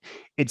m,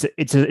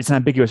 it's an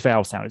ambiguous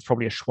vowel sound. It's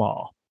probably a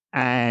schwa,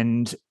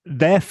 and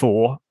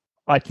therefore,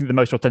 I think the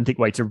most authentic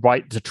way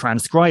to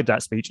transcribe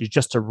that speech is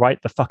just to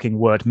write the fucking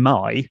word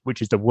my,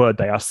 which is the word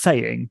they are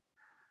saying,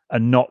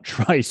 and not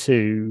try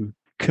to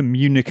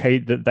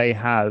communicate that they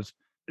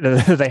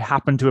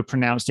happen to have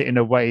pronounced it in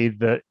a way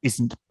that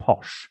isn't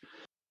posh.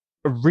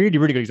 A really,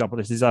 really good example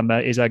of this is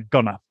a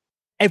gunner.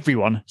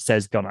 Everyone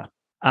says gunner.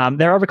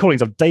 There are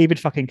recordings of David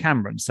fucking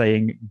Cameron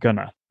saying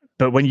gunner.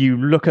 But when you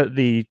look at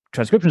the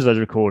transcriptions of those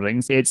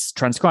recordings, it's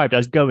transcribed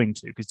as going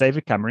to, because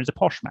David Cameron is a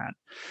posh man.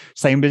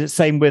 Same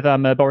with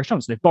Boris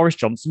Johnson. If Boris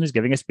Johnson is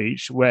giving a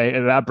speech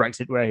about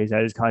Brexit where he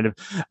says kind of,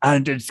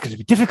 and it's going to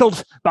be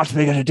difficult, but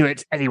we're going to do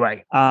it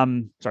anyway.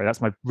 Sorry,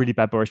 that's my really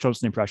bad Boris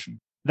Johnson impression.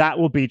 That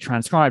will be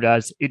transcribed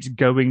as it's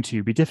going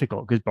to be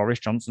difficult because Boris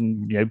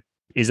Johnson,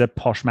 is a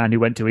posh man who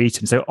went to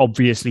Eton, so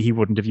obviously he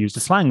wouldn't have used a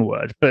slang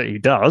word, but he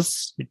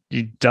does.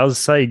 He does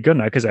say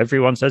gunner because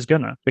everyone says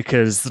gunner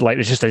because like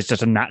it's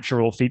just a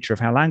natural feature of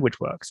how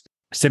language works.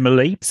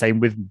 Similarly, same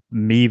with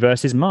me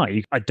versus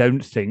my. I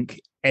don't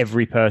think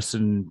every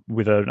person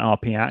with an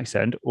RP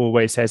accent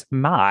always says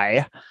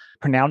my,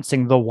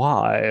 pronouncing the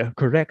Y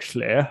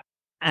correctly.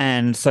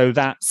 And so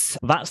that's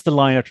the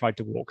line I tried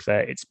to walk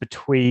there. It's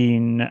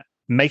between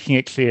making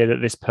it clear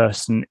that this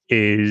person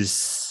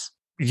is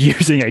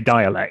using a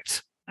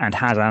dialect and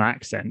has an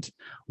accent,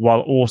 while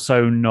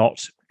also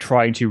not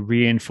trying to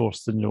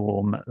reinforce the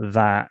norm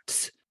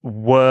that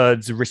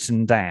words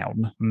written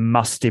down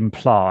must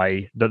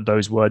imply that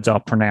those words are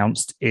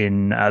pronounced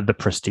in the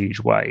prestige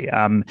way.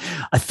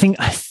 I think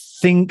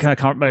I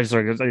can't remember.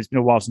 Sorry, it's been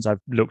a while since I've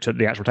looked at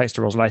the actual text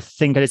of Rosalind. I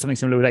think I did something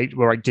similar with H,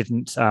 where I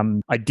didn't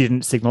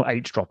signal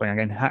H dropping.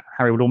 Again,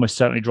 Harry would almost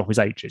certainly drop his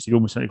H's. He'd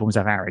almost certainly call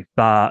himself Harry.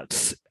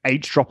 But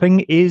H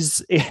dropping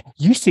used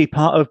to be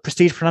part of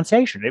prestige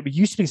pronunciation. It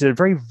used to be considered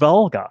very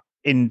vulgar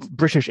in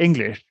British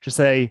English to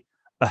say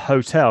a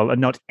hotel and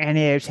not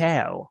any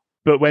hotel.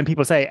 But when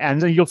people say,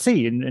 and you'll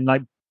see in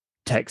like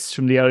texts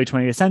from the early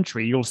 20th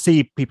century, you'll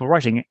see people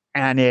writing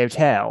an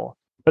hotel,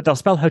 but they'll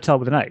spell hotel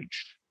with an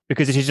H.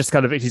 Because it is just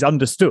it is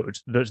understood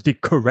that the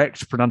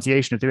correct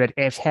pronunciation of the word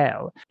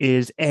hotel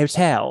is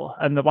hotel,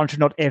 and that one should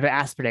not ever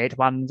aspirate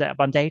one's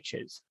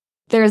H's.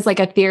 There's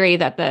like a theory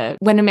that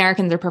when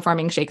Americans are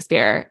performing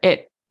Shakespeare,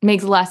 it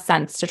makes less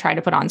sense to try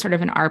to put on sort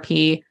of an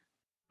RP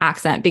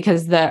accent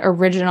because the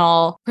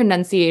original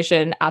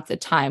pronunciation at the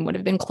time would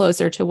have been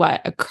closer to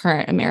what a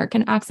current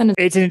American accent is.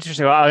 It's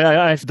interesting.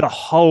 The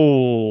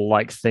whole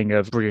thing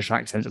of British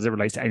accents as it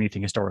relates to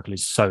anything historical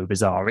is so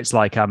bizarre. It's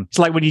like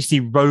when you see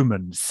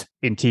Romans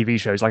in TV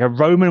shows, like a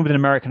Roman with an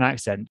American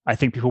accent, I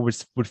think people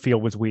would feel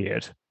was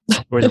weird.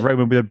 Whereas a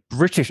Roman with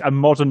a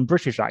modern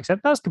British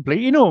accent, that's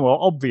completely normal,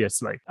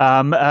 obviously.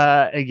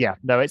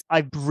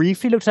 I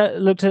briefly looked at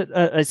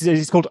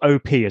it's called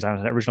OP as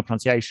an original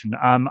pronunciation.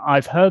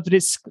 I've heard that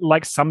it's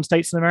like some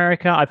states in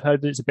America. I've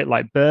heard that it's a bit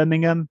like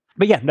Birmingham.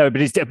 But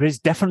it's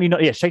definitely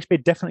not. Yeah, Shakespeare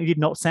definitely did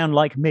not sound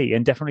like me,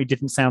 and definitely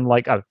didn't sound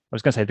like. I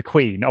was going to say the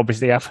Queen.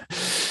 Obviously,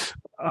 the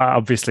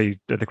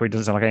Queen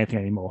doesn't sound like anything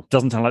anymore.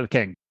 Doesn't sound like the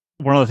King.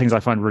 One of the things I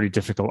find really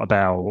difficult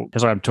about,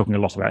 because I'm talking a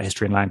lot about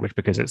history and language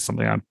because it's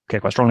something I care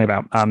quite strongly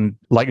about,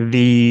 like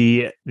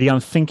the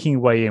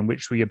unthinking way in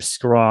which we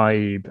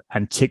ascribe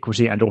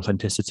antiquity and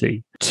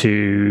authenticity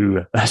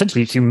to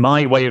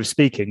my way of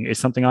speaking is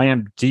something I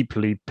am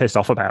deeply pissed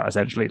off about,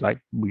 essentially. Like,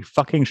 we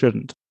fucking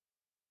shouldn't.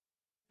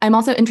 I'm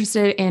also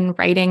interested in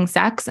writing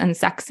sex and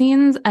sex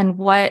scenes, and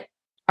what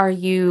are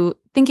you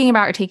thinking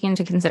about or taking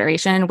into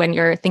consideration when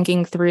you're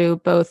thinking through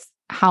both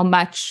how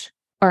much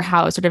or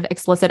how sort of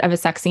explicit of a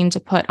sex scene to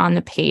put on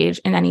the page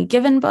in any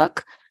given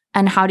book?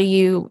 And how do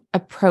you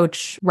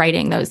approach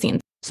writing those scenes?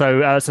 So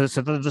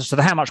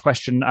the how much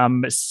question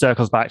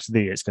circles back to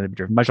it's going to be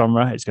driven by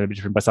genre, it's going to be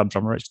driven by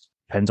subgenre. It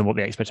depends on what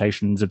the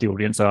expectations of the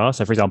audience are.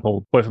 So, for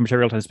example, boyfriend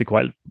material tends to be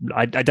quite.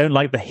 I don't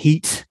like the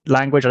heat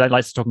language. I don't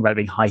like talking about it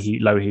being high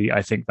heat, low heat.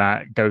 I think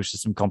that goes to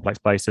some complex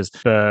places.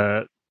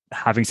 But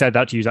having said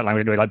that, to use that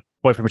language anyway, like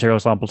boyfriend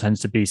material sample tends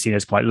to be seen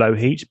as quite low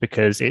heat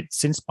because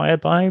it's inspired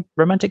by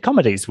romantic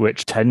comedies,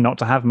 which tend not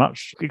to have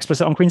much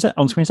explicit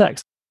on-screen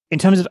sex. In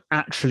terms of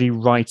actually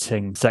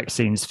writing sex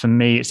scenes, for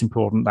me, it's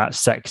important that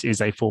sex is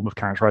a form of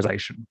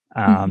characterization.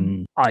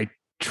 I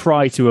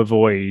try to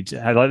avoid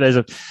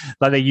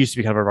they used to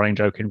be kind of a running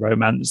joke in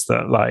romance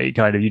that like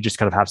kind of you just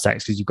kind of have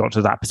sex because you got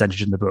to that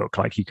percentage in the book.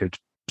 Like you could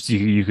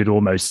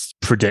almost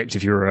predict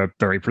if you were a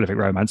very prolific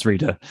romance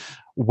reader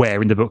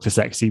where in the book the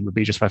sex scene would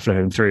be just by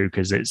flipping through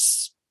because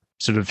it's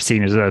sort of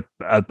seen as a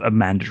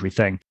mandatory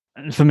thing.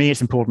 And for me,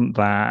 it's important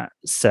that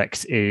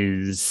sex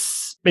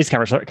is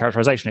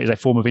characterization. It is a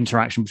form of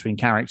interaction between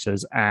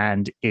characters,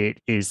 and it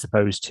is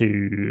supposed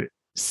to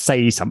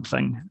say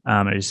something.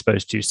 It is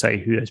supposed to say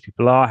who those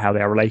people are, how they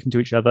are relating to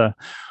each other,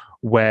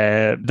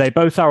 where they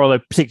both are, although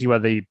particularly where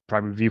the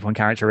primary viewpoint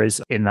character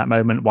is in that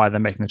moment, why they're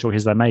making the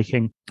choices they're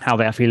making, how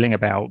they are feeling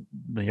about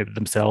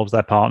themselves,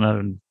 their partner,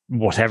 and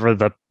whatever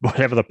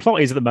the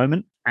plot is at the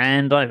moment.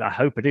 And I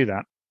hope I do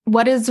that.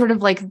 What is sort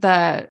of like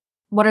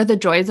what are the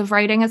joys of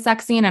writing a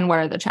sex scene, and what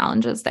are the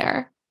challenges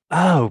there?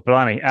 Oh,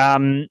 blimey.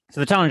 So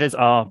the challenges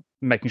are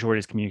making sure it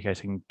is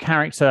communicating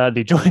character.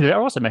 The joys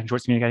are also making sure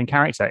it's communicating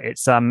character.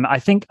 It's I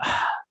think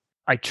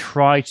I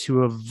try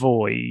to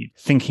avoid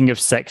thinking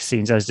of sex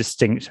scenes as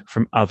distinct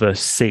from other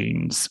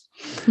scenes.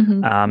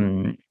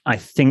 I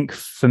think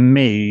for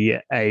me,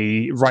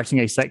 writing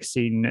a sex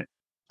scene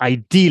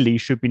ideally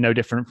should be no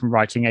different from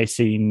writing a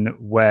scene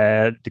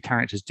where the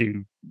characters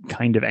do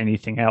kind of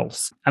anything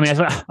else. I mean,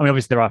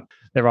 obviously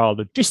there are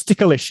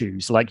logistical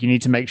issues, like you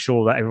need to make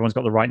sure that everyone's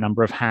got the right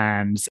number of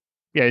hands.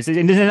 Yeah,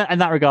 in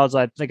that regards,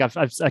 I think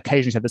I've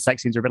occasionally said the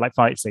sex scenes are a bit like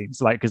fight scenes,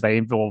 like because they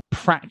involve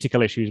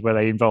practical issues where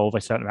they involve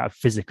a certain amount of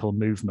physical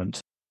movement.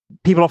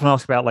 People often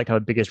ask about like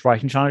our biggest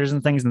writing challenges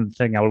and things, and the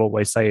thing I will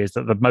always say is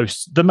that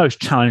the most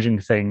challenging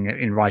thing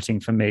in writing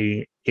for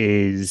me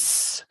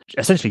is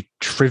essentially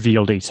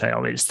trivial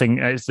detail. It's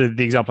the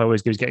example I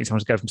always give is getting someone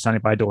to go from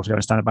standing by a door to go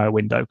and standing by a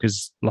window,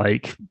 because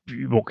like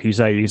what can you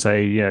say? You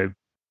say,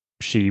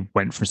 she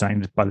went from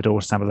standing by the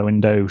door to stand by the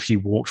window. She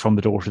walked from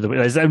the door to the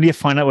window. There's only a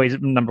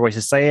finite number of ways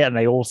to say it, and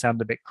they all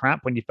sound a bit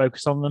crap when you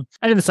focus on them.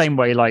 And in the same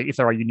way, like if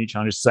there are unique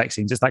challenges to sex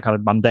scenes, it's that kind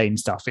of mundane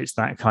stuff. It's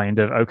that kind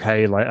of,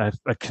 okay, like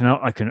I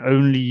can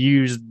only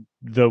use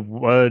the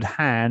word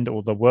hand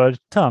or the word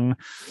tongue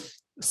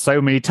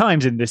so many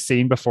times in this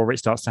scene before it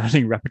starts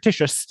sounding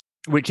repetitious,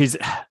 which is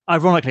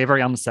ironically a very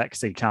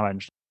unsexy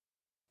challenge.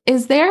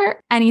 Is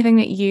there anything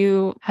that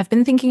you have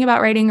been thinking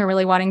about writing or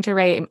really wanting to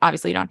write?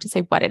 Obviously, you don't have to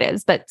say what it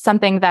is, but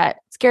something that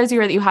scares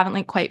you or that you haven't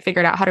like quite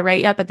figured out how to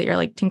write yet, but that you're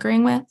like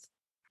tinkering with?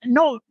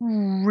 Not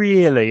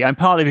really. And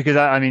partly because,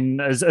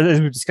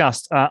 as we've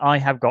discussed, I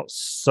have got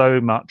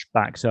so much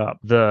backed up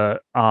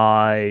that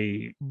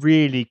I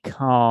really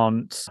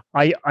can't.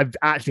 I've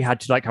actually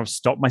had to like kind of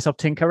stop myself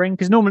tinkering,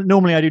 because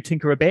normally I do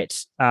tinker a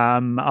bit.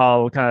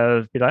 I'll kind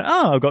of be like,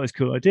 oh, I've got this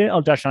cool idea.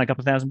 I'll dash down a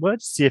couple of thousand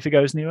words, see if it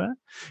goes anywhere.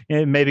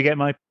 Maybe get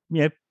my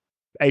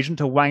agent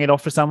to wang it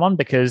off for someone,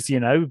 because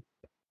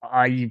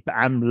I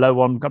am low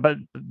on, but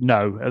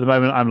no, at the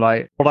moment I'm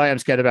like, what I am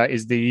scared about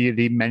is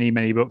the many,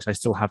 many books I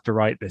still have to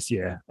write this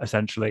year,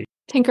 essentially.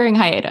 Tinkering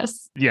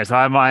hiatus. Yes,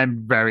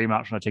 I'm very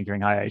much on a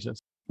tinkering hiatus.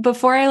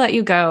 Before I let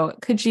you go,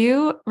 could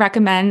you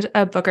recommend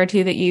a book or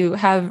two that you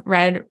have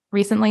read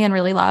recently and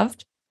really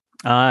loved?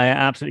 I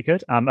absolutely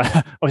could.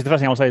 Obviously, the first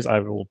thing I'll say is I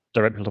will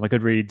direct people to my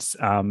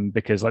Goodreads,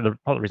 because like part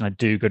of the reason I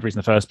do Goodreads in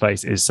the first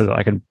place is so that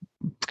I can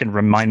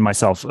remind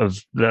myself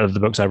of the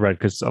books I've read,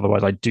 because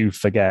otherwise I do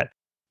forget.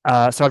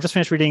 So I've just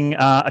finished reading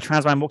A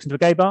Trans Man Walks into a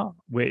Gay Bar,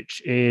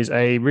 which is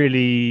a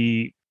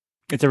really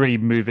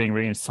moving,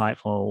 really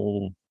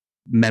insightful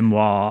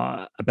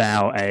memoir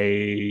about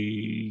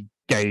a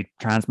gay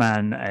trans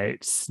man.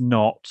 It's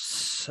got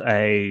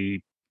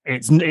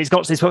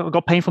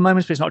painful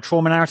moments, but it's not a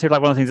trauma narrative.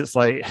 Like one of the things that's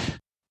like,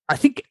 I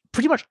think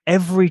pretty much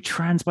every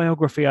trans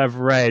biography I've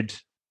read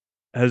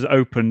has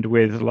opened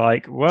with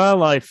like,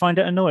 well, I find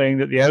it annoying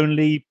that the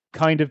only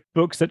kind of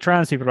books that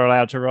trans people are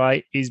allowed to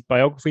write is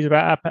biographies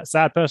about our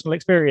sad personal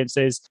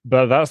experiences,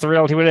 but that's the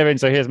reality we live in,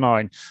 so here's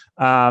mine.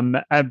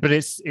 But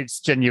it's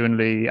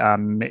genuinely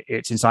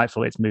it's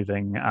insightful, it's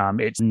moving,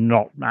 it's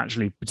not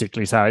actually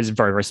particularly sad, it's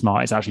very, very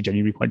smart, it's actually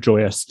genuinely quite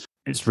joyous,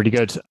 it's really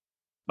good.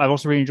 I've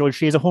also really enjoyed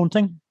She Is a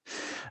Haunting,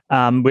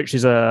 which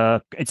is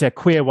a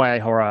queer YA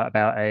horror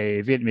about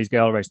a Vietnamese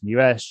girl raised in the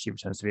US. She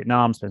returns to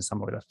Vietnam, spends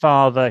summer with her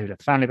father, who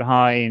left family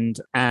behind,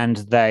 and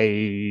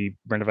they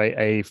renovate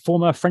a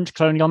former French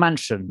colonial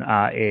mansion.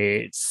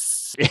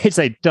 It's It's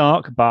a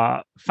dark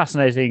but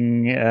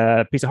fascinating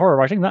piece of horror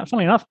writing that,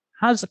 funnily enough,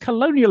 has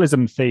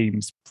colonialism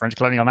themes, French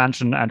colonial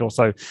mansion, and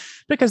also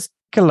because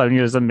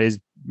colonialism is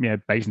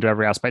baked into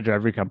every aspect of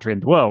every country in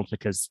the world,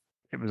 because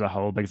it was a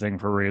whole big thing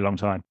for a really long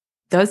time.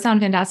 Those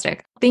sound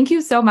fantastic. Thank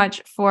you so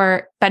much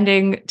for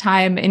spending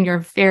time in your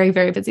very,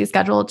 very busy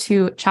schedule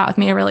to chat with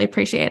me. I really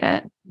appreciate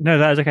it. No,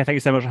 that is okay. Thank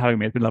you so much for having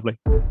me. It's been lovely.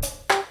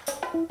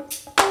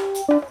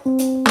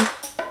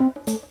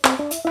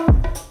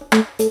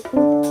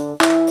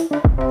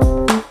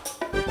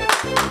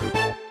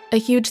 A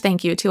huge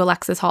thank you to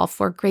Alexis Hall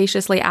for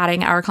graciously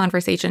adding our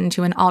conversation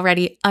to an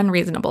already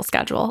unreasonable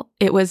schedule.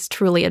 It was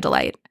truly a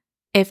delight.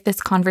 If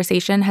this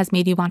conversation has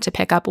made you want to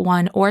pick up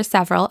one or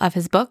several of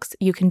his books,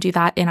 you can do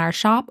that in our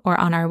shop or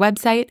on our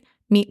website,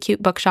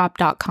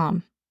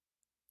 meetcutebookshop.com.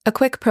 A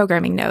quick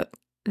programming note.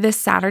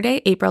 This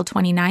Saturday, April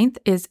 29th,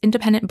 is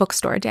Independent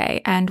Bookstore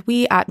Day, and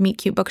we at Meet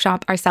Cute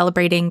Bookshop are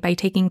celebrating by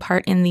taking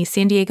part in the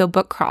San Diego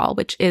Book Crawl,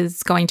 which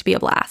is going to be a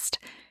blast.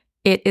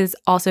 It is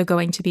also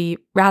going to be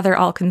rather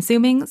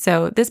all-consuming,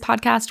 so this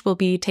podcast will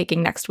be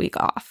taking next week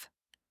off.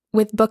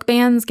 With book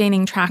bans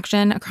gaining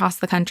traction across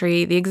the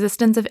country, the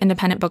existence of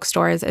independent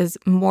bookstores is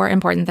more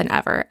important than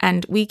ever,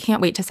 and we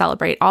can't wait to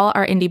celebrate all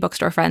our indie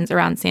bookstore friends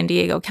around San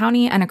Diego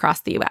County and across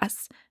the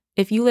U.S.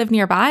 If you live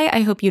nearby,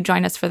 I hope you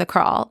join us for the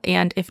crawl,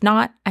 and if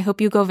not, I hope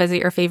you go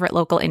visit your favorite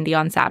local indie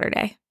on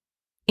Saturday.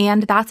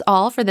 And that's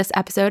all for this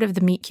episode of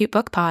the Meet Cute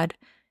Book Pod.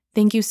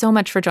 Thank you so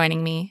much for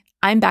joining me.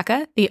 I'm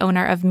Becca, the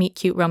owner of Meet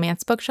Cute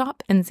Romance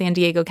Bookshop in San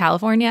Diego,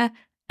 California,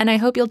 and I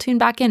hope you'll tune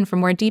back in for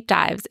more deep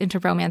dives into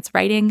romance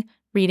writing,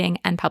 reading,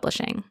 and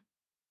publishing.